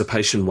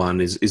participation one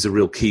is a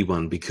real key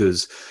one,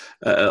 because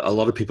a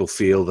lot of people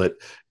feel that,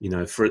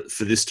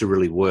 for this to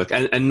really work,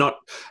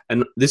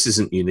 and this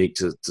isn't unique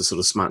to sort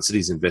of smart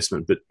cities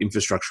investment, but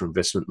infrastructure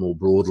investment more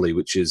broadly,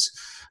 which is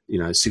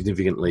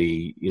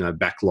significantly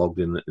backlogged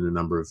in a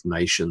number of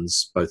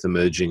nations, both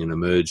emerging and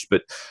emerged.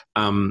 But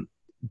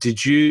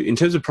did you, in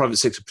terms of private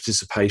sector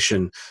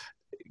participation,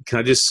 can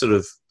I just sort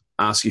of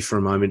ask you for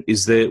a moment?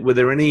 Were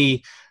there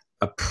any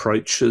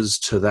approaches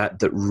to that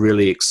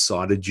really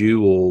excited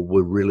you or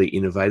were really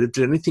innovative?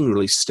 Did anything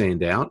really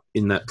stand out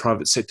in that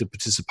private sector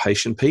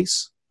participation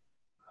piece?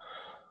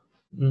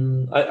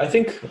 I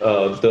think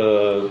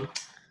the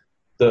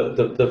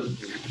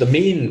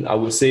main, I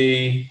would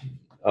say,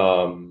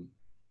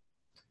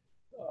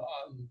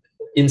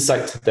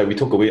 insight that we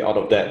took away out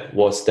of that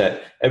was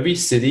that every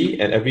city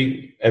and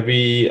every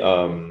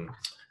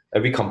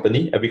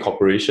company, every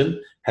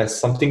corporation has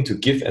something to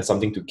give and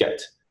something to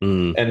get.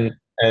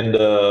 And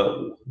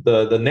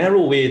the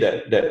narrow way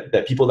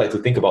that people like to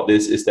think about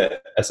this is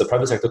that as a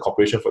private sector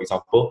corporation, for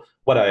example,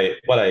 what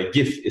I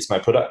give is my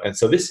product and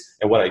service,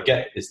 and what I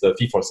get is the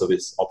fee for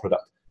service or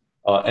product.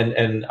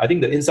 And I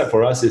think the insight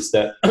for us is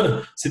that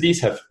cities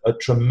have a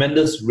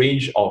tremendous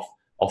range of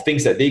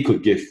things that they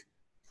could give.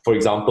 For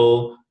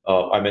example,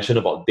 I mentioned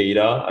about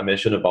data. I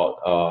mentioned about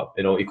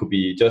it could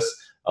be just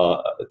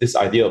this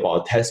idea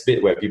about a test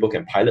bed where people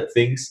can pilot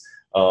things.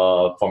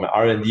 From an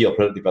R&D or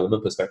product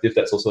development perspective,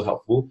 that's also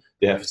helpful.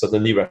 They have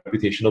certainly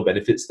reputational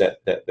benefits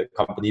that the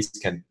companies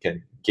can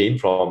gain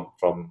from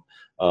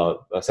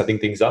setting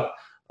things up.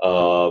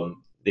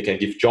 They can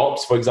give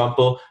jobs, for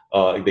example.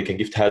 They can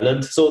give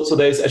talent. So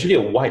there's actually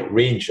a wide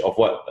range of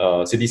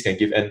what cities can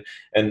give,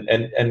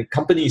 and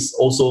companies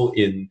also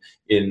in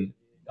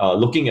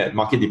looking at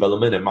market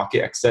development and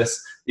market access.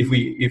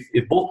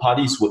 If both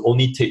parties would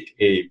only take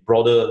a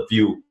broader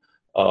view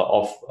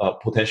of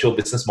potential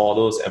business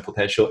models and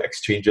potential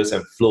exchanges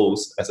and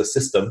flows as a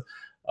system,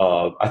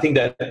 I think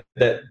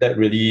that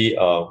really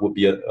would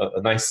be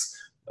a nice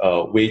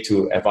way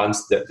to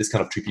advance this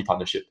kind of tricky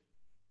partnership.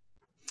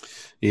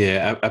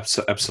 Yeah,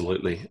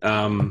 absolutely.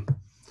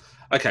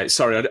 Okay,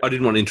 sorry, I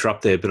didn't want to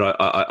interrupt there, but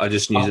I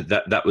just knew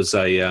that was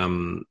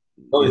a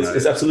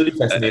it's absolutely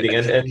fascinating,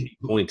 and key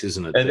point,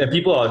 isn't it? And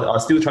people are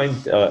still trying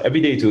every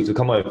day to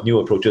come up with new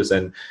approaches,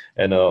 and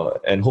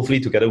hopefully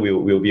together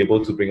we'll be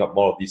able to bring up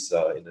more of these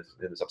in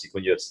the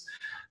subsequent years.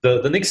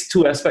 The next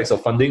two aspects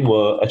of funding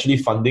were actually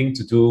funding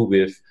to do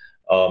with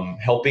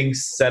helping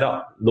set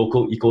up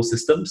local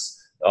ecosystems.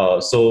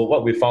 So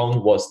what we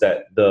found was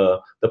that the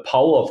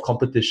power of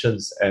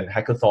competitions and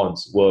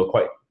hackathons were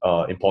quite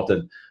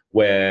important,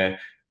 where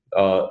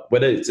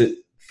whether it's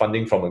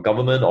funding from a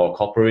government or a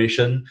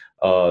corporation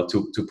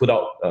to put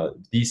out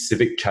these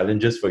civic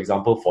challenges, for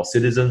example, for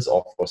citizens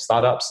or for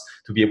startups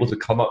to be able to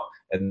come up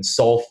and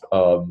solve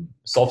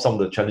some of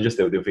the challenges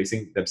that they're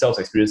facing themselves,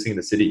 experiencing in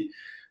the city.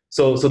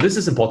 So this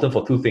is important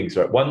for two things,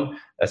 right? One,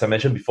 as I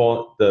mentioned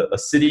before, a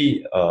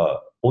city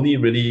only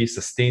really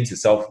sustains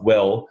itself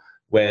well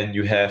when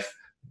you have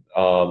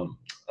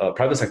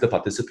private sector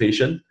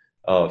participation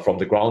from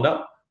the ground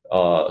up.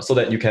 So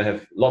that you can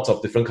have lots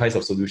of different kinds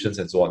of solutions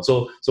and so on.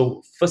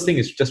 So first thing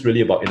is just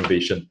really about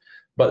innovation.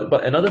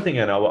 But another thing,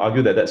 and I will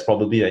argue that that's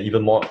probably an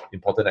even more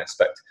important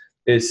aspect,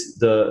 is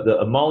the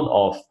amount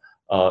of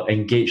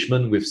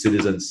engagement with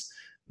citizens.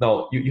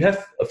 Now, you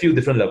have a few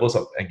different levels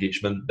of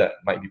engagement that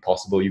might be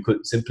possible. You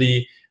could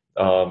simply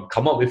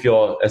come up with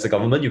as a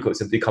government, you could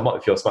simply come up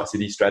with your smart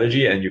city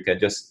strategy, and you can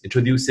just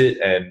introduce it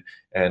and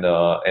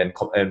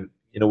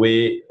in a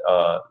way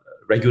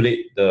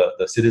regulate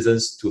the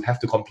citizens to have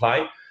to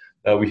comply.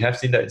 We have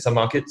seen that in some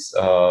markets,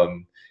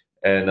 and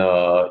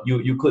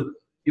you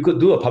could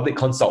do a public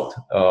consult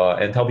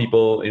and tell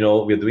people,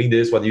 we're doing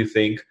this. What do you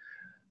think?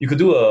 You could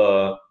do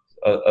a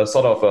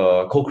sort of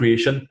a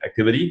co-creation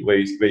activity where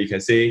you can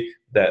say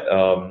that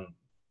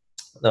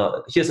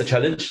here's a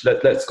challenge.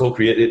 Let's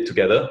co-create it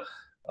together,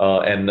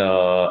 and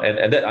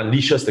that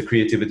unleashes the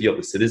creativity of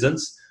the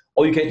citizens.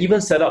 Or you can even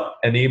set up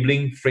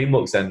enabling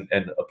frameworks and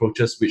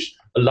approaches which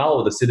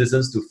allow the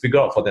citizens to figure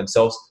out for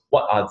themselves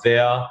what are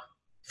their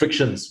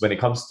frictions when it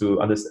comes to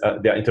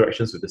their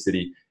interactions with the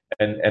city,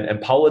 and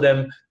empower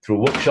them through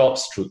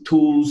workshops, through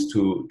tools,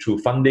 through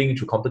funding,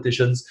 through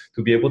competitions,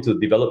 to be able to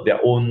develop their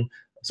own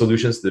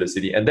solutions to the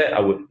city. And that I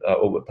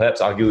would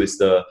perhaps argue is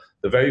the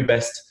very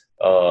best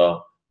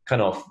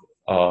kind of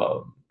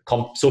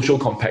social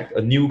compact,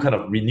 a new kind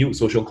of renewed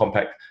social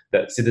compact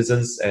that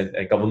citizens and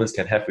governments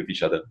can have with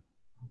each other.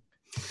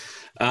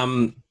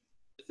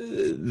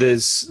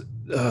 There's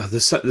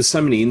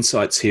so many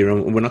insights here,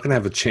 and we're not going to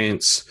have a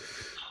chance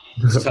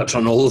to touch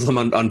on all of them,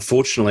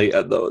 unfortunately.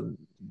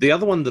 the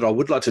other one that I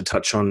would like to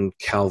touch on,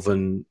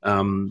 Calvin,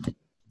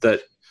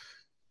 that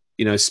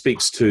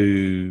speaks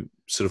to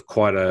sort of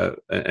quite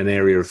an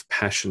area of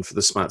passion for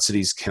the Smart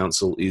Cities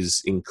Council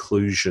is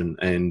inclusion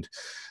and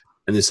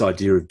this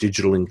idea of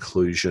digital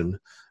inclusion.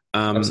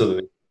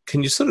 Absolutely.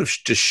 Can you sort of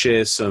just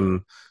share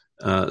some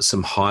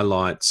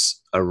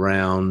highlights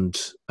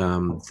around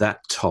that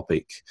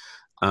topic?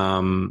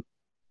 And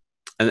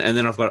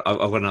then I've got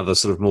another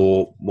sort of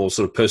more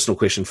sort of personal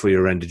question for you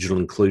around digital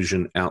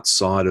inclusion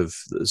outside of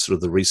sort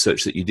of the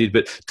research that you did.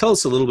 But tell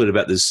us a little bit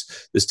about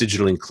this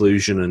digital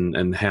inclusion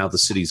and how the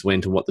cities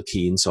went and what the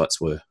key insights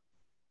were.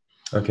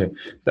 Okay,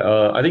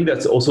 I think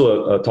that's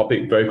also a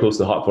topic very close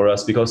to heart for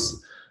us,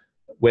 because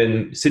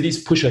when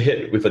cities push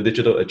ahead with a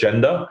digital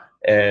agenda,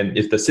 and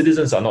if the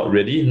citizens are not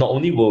ready, not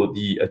only will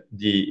the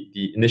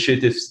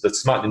initiatives, the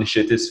smart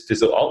initiatives,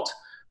 fizzle out.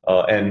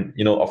 And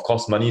of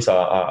course, monies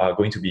are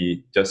going to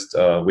be just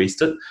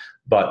wasted.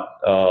 But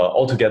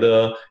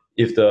altogether,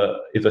 if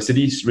a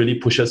city really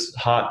pushes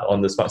hard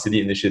on the smart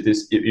city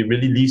initiatives, it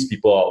really leaves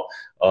people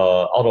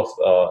out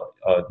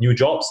of new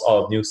jobs,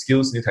 out of new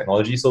skills, new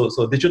technology. So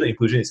digital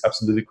inclusion is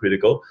absolutely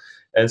critical.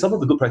 And some of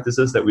the good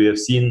practices that we have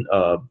seen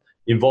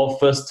involve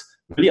first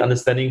really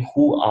understanding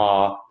who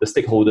are the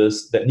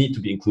stakeholders that need to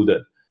be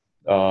included.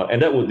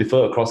 And that will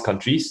differ across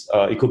countries.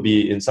 It could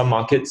be in some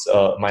markets,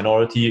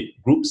 minority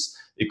groups.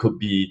 It could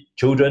be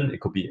children, it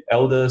could be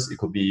elders, it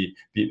could be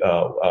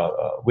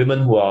women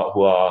who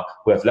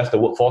have left the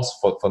workforce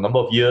for a number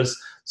of years.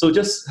 So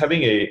just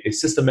having a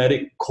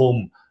systematic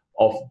comb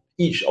of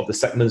each of the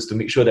segments to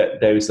make sure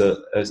that there is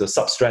a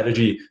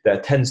sub-strategy that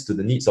attends to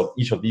the needs of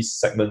each of these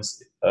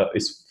segments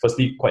is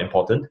firstly quite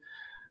important.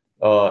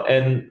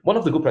 And one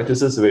of the good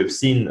practices we've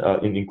seen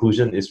in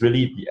inclusion is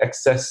really the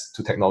access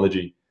to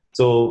technology.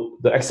 So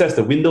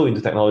the window into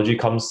technology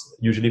comes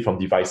usually from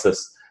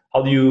devices.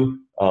 How do you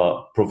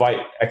provide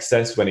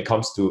access when it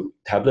comes to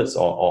tablets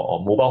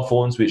or mobile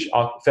phones, which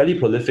are fairly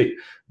prolific?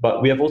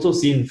 But we have also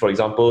seen, for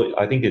example,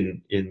 I think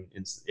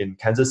in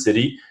Kansas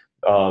City,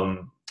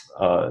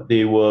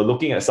 they were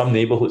looking at some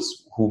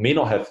neighborhoods who may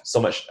not have so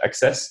much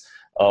access,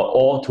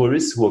 or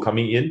tourists who are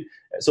coming in.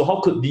 So how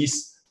could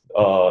these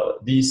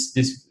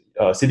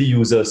city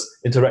users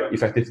interact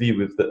effectively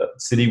with the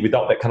city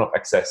without that kind of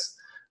access?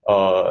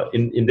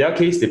 In their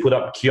case, they put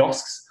up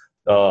kiosks,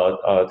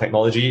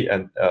 technology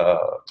and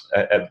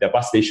at their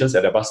bus stations,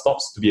 at their bus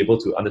stops, to be able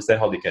to understand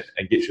how they can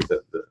engage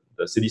with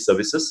the city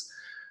services.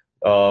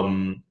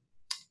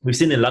 We've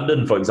seen in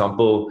London, for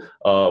example,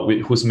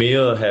 whose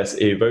mayor has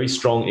a very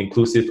strong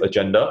inclusive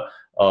agenda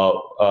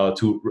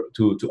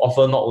to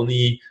offer not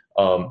only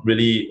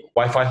really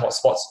Wi-Fi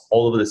hotspots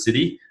all over the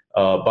city,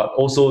 but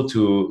also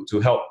to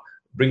help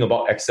bring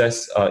about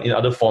access in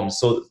other forms.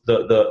 So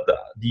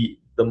the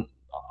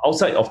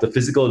outside of the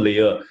physical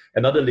layer,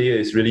 another layer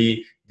is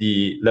really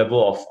the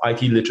level of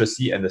IT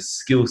literacy and the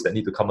skills that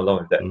need to come along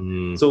with that.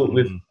 Mm-hmm. So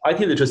with IT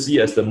literacy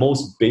as the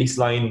most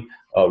baseline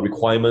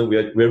requirement,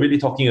 we're really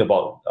talking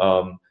about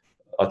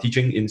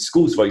teaching in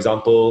schools, for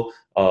example,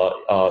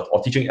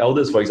 or teaching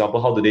elders, for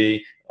example, how do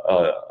they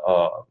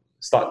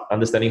start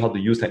understanding how to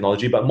use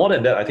technology. But more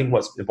than that, I think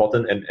what's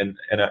important,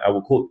 and I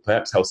will quote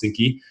perhaps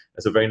Helsinki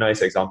as a very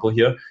nice example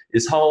here,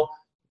 is how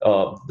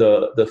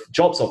the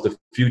jobs of the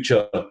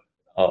future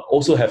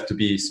also have to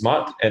be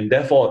smart, and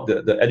therefore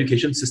the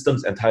education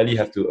systems entirely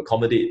have to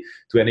accommodate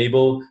to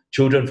enable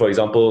children, for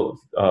example,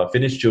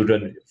 Finnish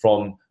children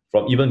from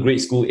even grade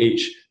school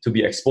age to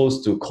be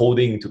exposed to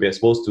coding, to be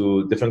exposed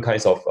to different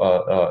kinds of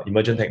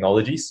emergent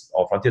technologies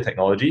or frontier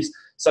technologies,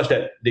 such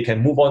that they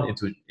can move on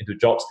into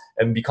jobs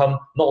and become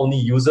not only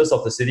users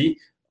of the city,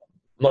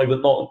 not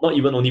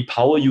even only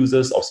power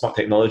users of smart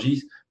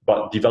technologies,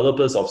 but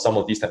developers of some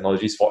of these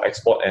technologies for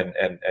export and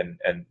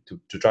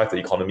to drive the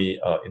economy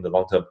in the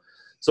long term.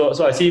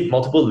 So I see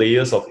multiple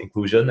layers of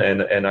inclusion,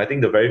 and I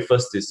think the very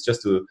first is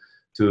just to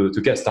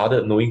get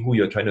started knowing who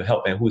you're trying to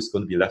help and who is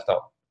going to be left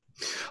out.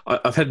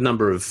 I've had a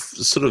number of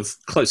sort of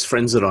close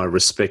friends that I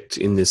respect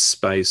in this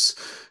space,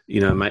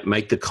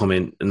 make the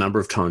comment a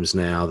number of times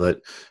now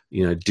that,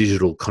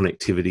 digital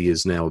connectivity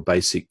is now a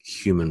basic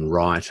human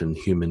right and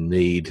human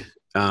need.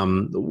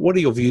 What are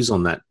your views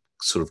on that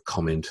sort of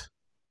comment?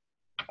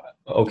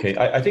 Okay,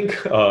 I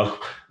think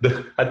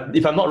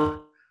if I'm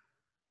not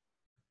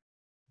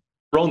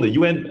wrong, the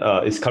UN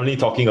is currently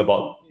talking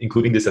about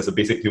including this as a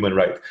basic human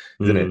right,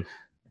 isn't it?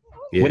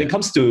 Yeah. When it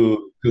comes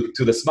to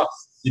the smart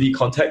city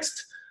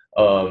context,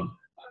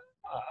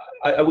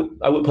 I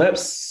would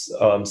perhaps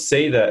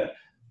say that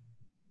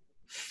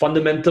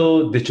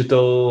fundamental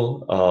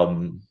digital,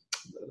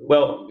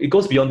 it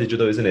goes beyond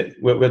digital, isn't it?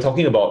 We're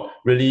talking about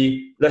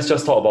really, let's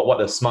just talk about what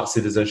a smart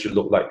citizen should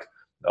look like.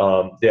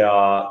 There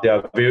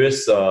are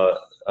various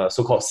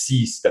so-called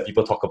C's that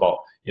people talk about,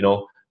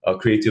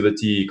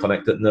 creativity,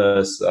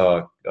 connectedness,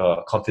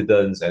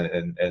 confidence,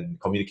 and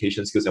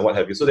communication skills, and what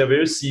have you. So there are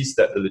various C's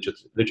that the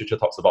literature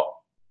talks about.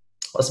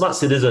 A smart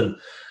citizen,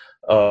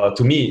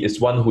 to me, is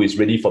one who is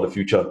ready for the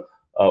future,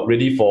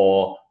 ready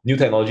for new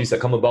technologies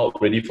that come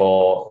about, ready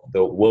for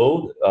the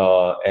world.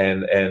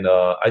 And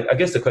I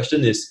guess the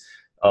question is,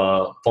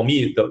 for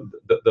me,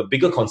 the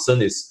bigger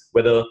concern is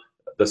whether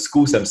the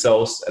schools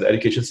themselves and the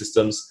education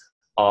systems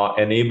are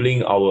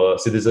enabling our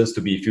citizens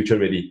to be future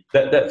ready.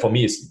 That for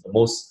me is the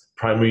most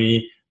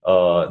primary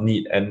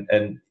need.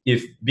 And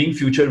if being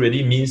future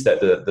ready means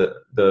that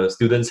the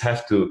students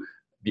have to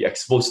be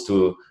exposed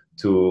to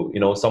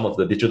some of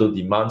the digital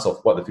demands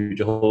of what the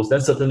future holds, then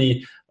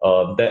certainly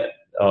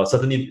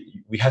certainly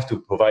we have to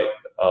provide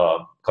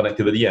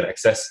connectivity and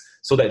access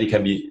so that they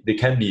can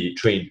be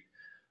trained.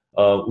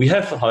 We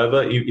have,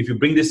 however, if you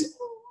bring this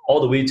all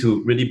the way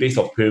to really base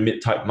of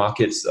pyramid type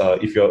markets,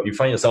 if you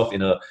find yourself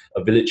in a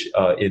village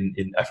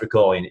in Africa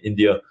or in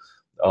India,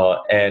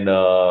 and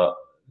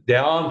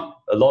there are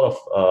a lot of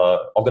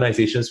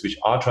organizations which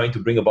are trying to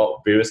bring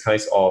about various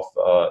kinds of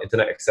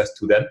internet access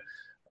to them.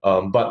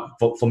 But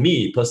for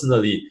me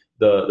personally,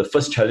 the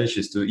first challenge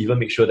is to even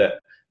make sure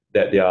that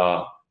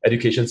their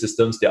education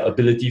systems, their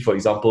ability, for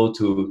example,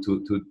 to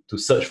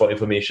search for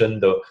information,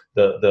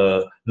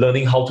 the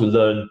learning how to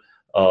learn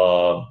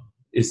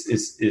is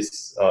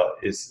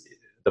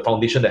the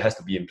foundation that has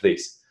to be in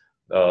place.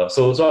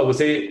 So I would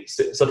say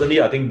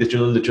certainly I think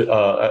digital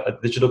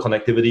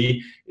connectivity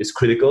is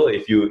critical.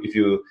 If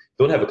you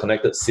don't have a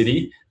connected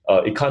city,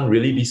 it can't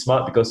really be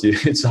smart because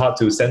it's hard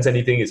to sense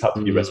anything. It's hard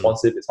to be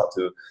responsive. It's hard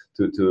to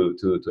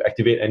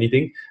activate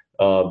anything.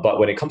 But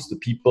when it comes to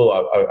people,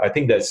 I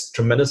think there's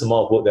tremendous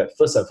amount of work that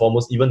first and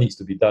foremost even needs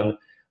to be done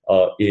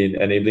in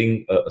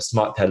enabling a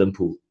smart talent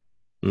pool.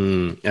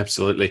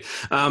 Absolutely.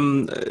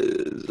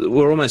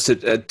 We're almost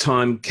at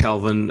time,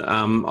 Calvin.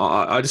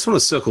 I just want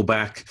to circle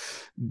back,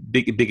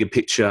 bigger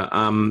picture.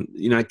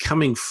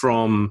 Coming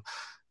from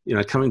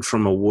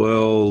a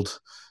world,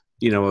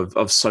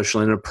 of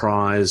social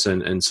enterprise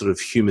and sort of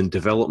human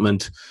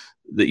development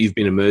that you've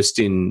been immersed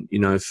in,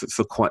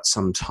 for quite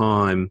some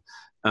time.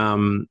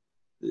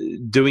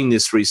 Doing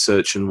this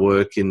research and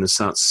work in the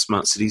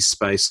smart cities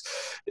space,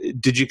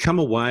 did you come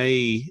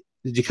away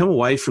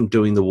from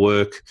doing the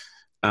work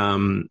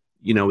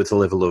with a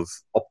level of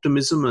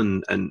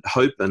optimism and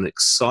hope and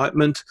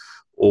excitement,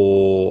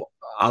 or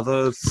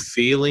other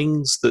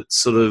feelings that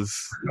sort of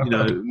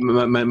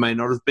may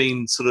not have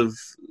been sort of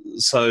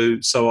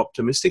so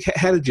optimistic?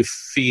 How did you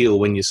feel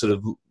when you sort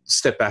of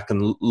step back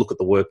and look at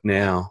the work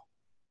now?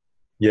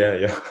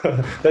 Yeah,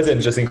 that's an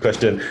interesting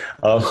question.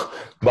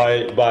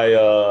 By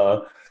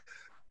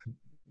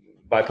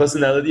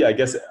personality, I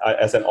guess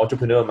as an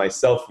entrepreneur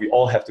myself, we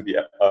all have to be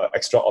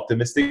extra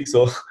optimistic.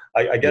 So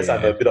I guess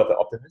I'm a bit of an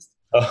optimist.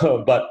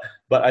 But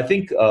I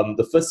think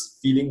the first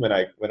feeling when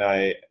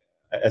I,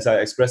 as I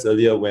expressed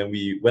earlier, when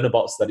we went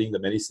about studying the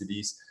many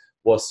cities,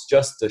 was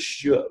just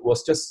this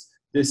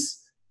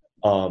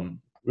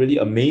really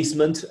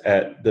amazement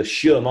at the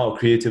sheer amount of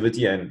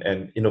creativity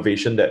and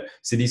innovation that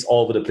cities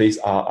all over the place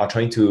are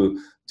trying to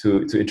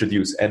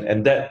introduce,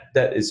 and that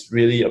is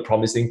really a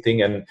promising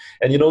thing. And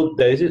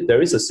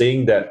there is a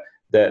saying that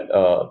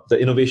the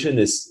innovation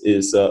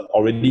is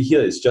already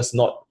here. It's just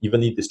not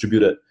evenly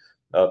distributed.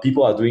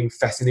 People are doing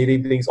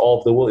fascinating things all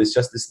over the world. It's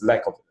just this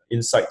lack of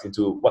insight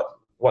into what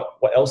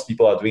else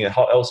people are doing and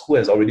who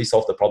has already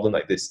solved the problem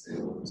like this.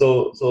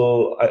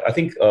 So I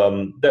think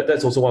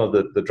that's also one of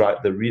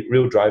the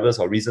real drivers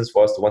or reasons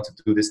for us to want to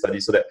do this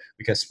study, so that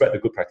we can spread the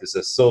good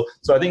practices. So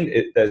I think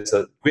there's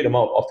a great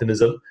amount of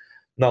optimism.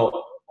 Now,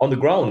 on the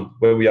ground,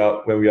 when we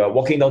are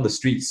walking down the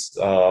streets,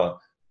 a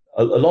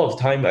lot of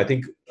time, I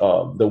think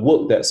the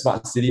work that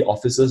smart city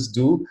officers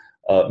do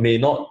may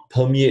not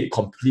permeate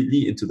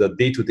completely into the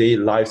day-to-day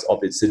lives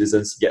of its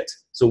citizens yet.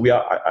 So we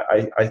are,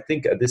 I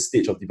think, at this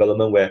stage of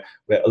development where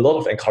a lot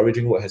of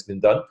encouraging work has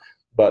been done.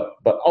 But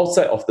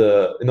outside of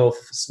the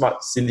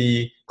smart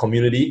city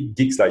community,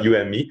 geeks like you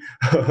and me,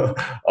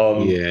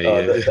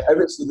 the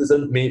average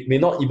citizen may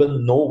not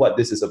even know what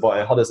this is about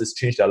and how does this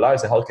change their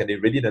lives and how can they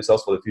ready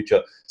themselves for the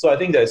future. So I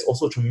think there is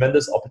also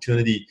tremendous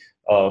opportunity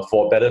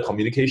for better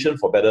communication,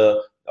 for better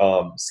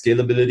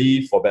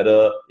scalability, for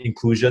better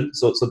inclusion.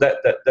 So that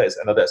is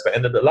another aspect.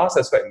 And then the last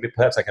aspect,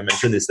 perhaps I can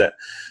mention, is that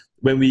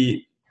when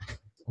we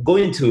go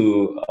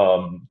into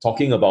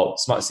talking about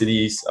smart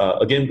cities,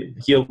 again,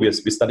 here we're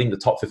studying the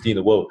top 50 in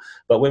the world.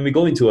 But when we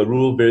go into a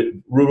rural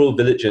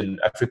village in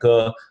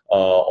Africa,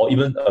 or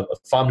even a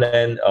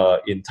farmland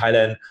in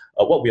Thailand,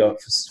 what we are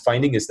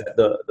finding is that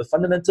the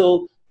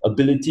fundamental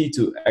ability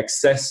to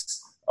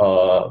access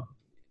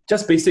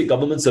just basic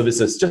government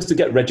services, just to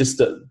get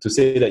registered, to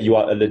say that you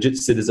are a legit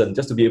citizen,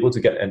 just to be able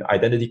to get an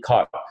identity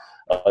card,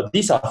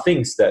 these are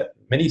things that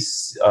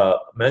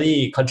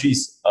many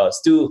countries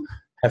still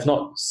have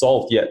not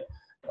solved yet,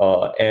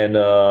 and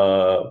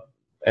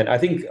I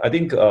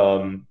think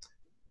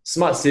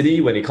smart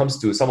city, when it comes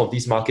to some of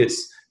these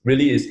markets,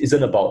 really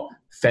isn't about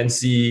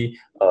fancy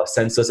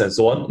sensors and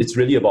so on. It's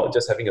really about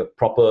just having a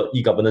proper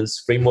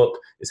e-governance framework.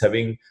 It's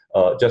having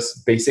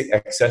just basic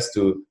access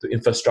to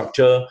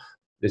infrastructure.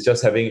 It's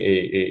just having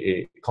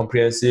a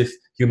comprehensive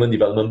human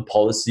development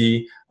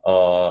policy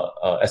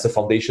as a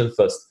foundation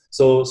first.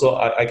 So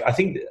I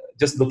think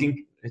just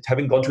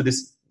having gone through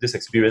this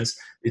experience,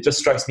 it just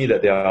strikes me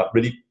that there are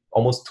really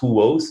almost two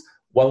worlds.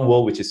 one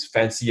world which is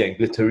fancy and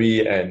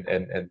glittery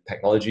and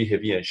technology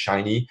heavy and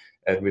shiny,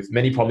 and with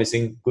many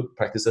promising good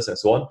practices and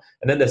so on.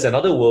 And then there's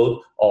another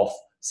world of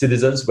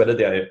citizens, whether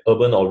they are in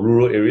urban or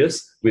rural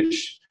areas,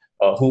 which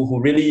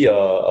who really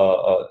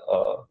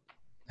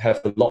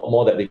have a lot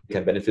more that they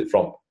can benefit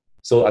from.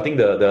 So I think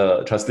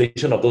the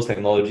translation of those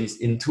technologies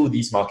into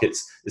these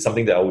markets is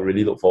something that I would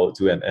really look forward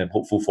to and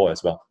hopeful for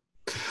as well.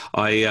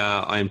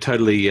 I am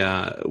totally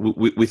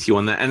with you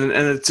on that, and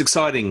it's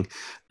exciting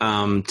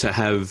to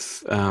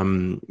have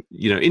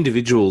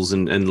individuals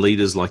and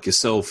leaders like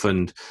yourself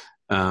and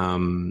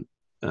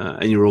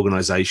your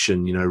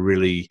organisation,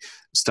 really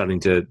starting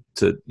to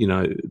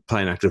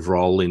play an active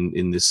role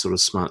in this sort of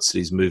smart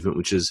cities movement,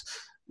 which is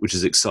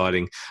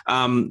exciting.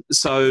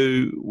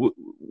 So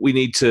we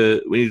need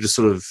to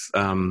sort of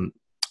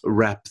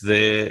wrap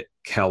there,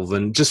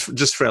 Calvin.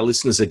 Just for our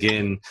listeners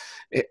again,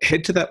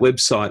 head to that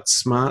website,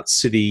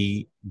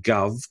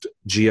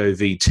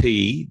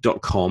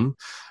 smartcitygovt.com,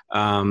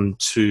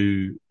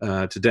 to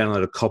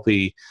download a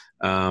copy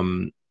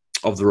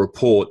of the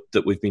report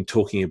that we've been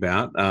talking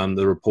about.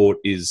 The report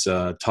is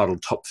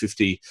titled Top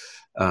 50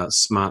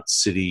 Smart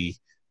City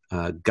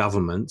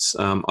Governments.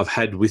 I've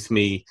had with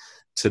me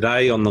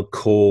today on the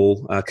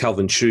call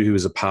Calvin Chu, who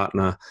is a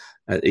partner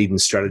at Eden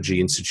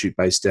Strategy Institute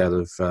based out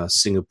of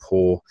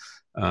Singapore,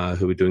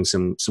 who are doing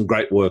some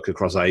great work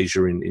across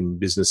Asia in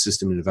business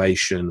system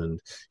innovation and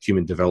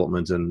human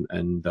development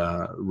and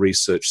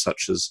research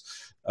such as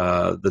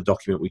the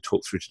document we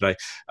talked through today.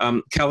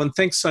 Calvin,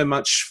 thanks so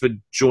much for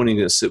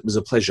joining us. It was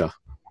a pleasure.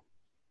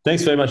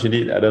 Thanks very much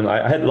indeed, Adam.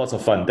 I had lots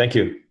of fun. Thank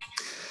you.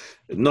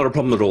 Not a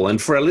problem at all.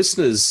 And for our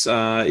listeners,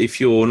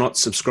 if you're not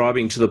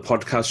subscribing to the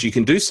podcast, you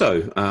can do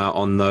so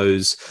on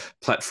those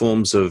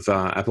platforms of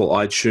Apple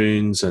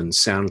iTunes and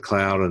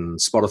SoundCloud and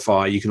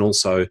Spotify. You can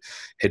also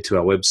head to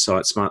our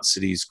website,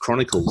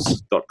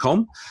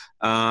 smartcitieschronicles.com.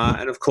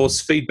 And of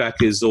course,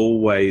 feedback is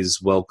always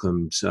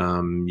welcomed.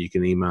 You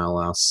can email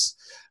us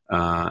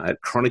at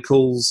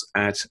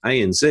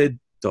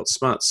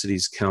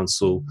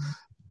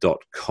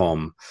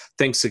chronicles@anz.smartcitiescouncil.com.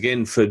 Thanks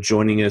again for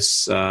joining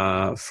us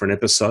for an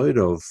episode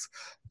of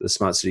the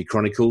Smart City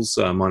Chronicles.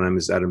 My name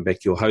is Adam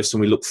Beck, your host, and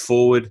we look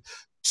forward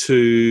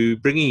to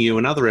bringing you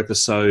another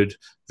episode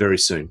very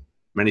soon.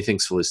 Many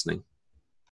thanks for listening.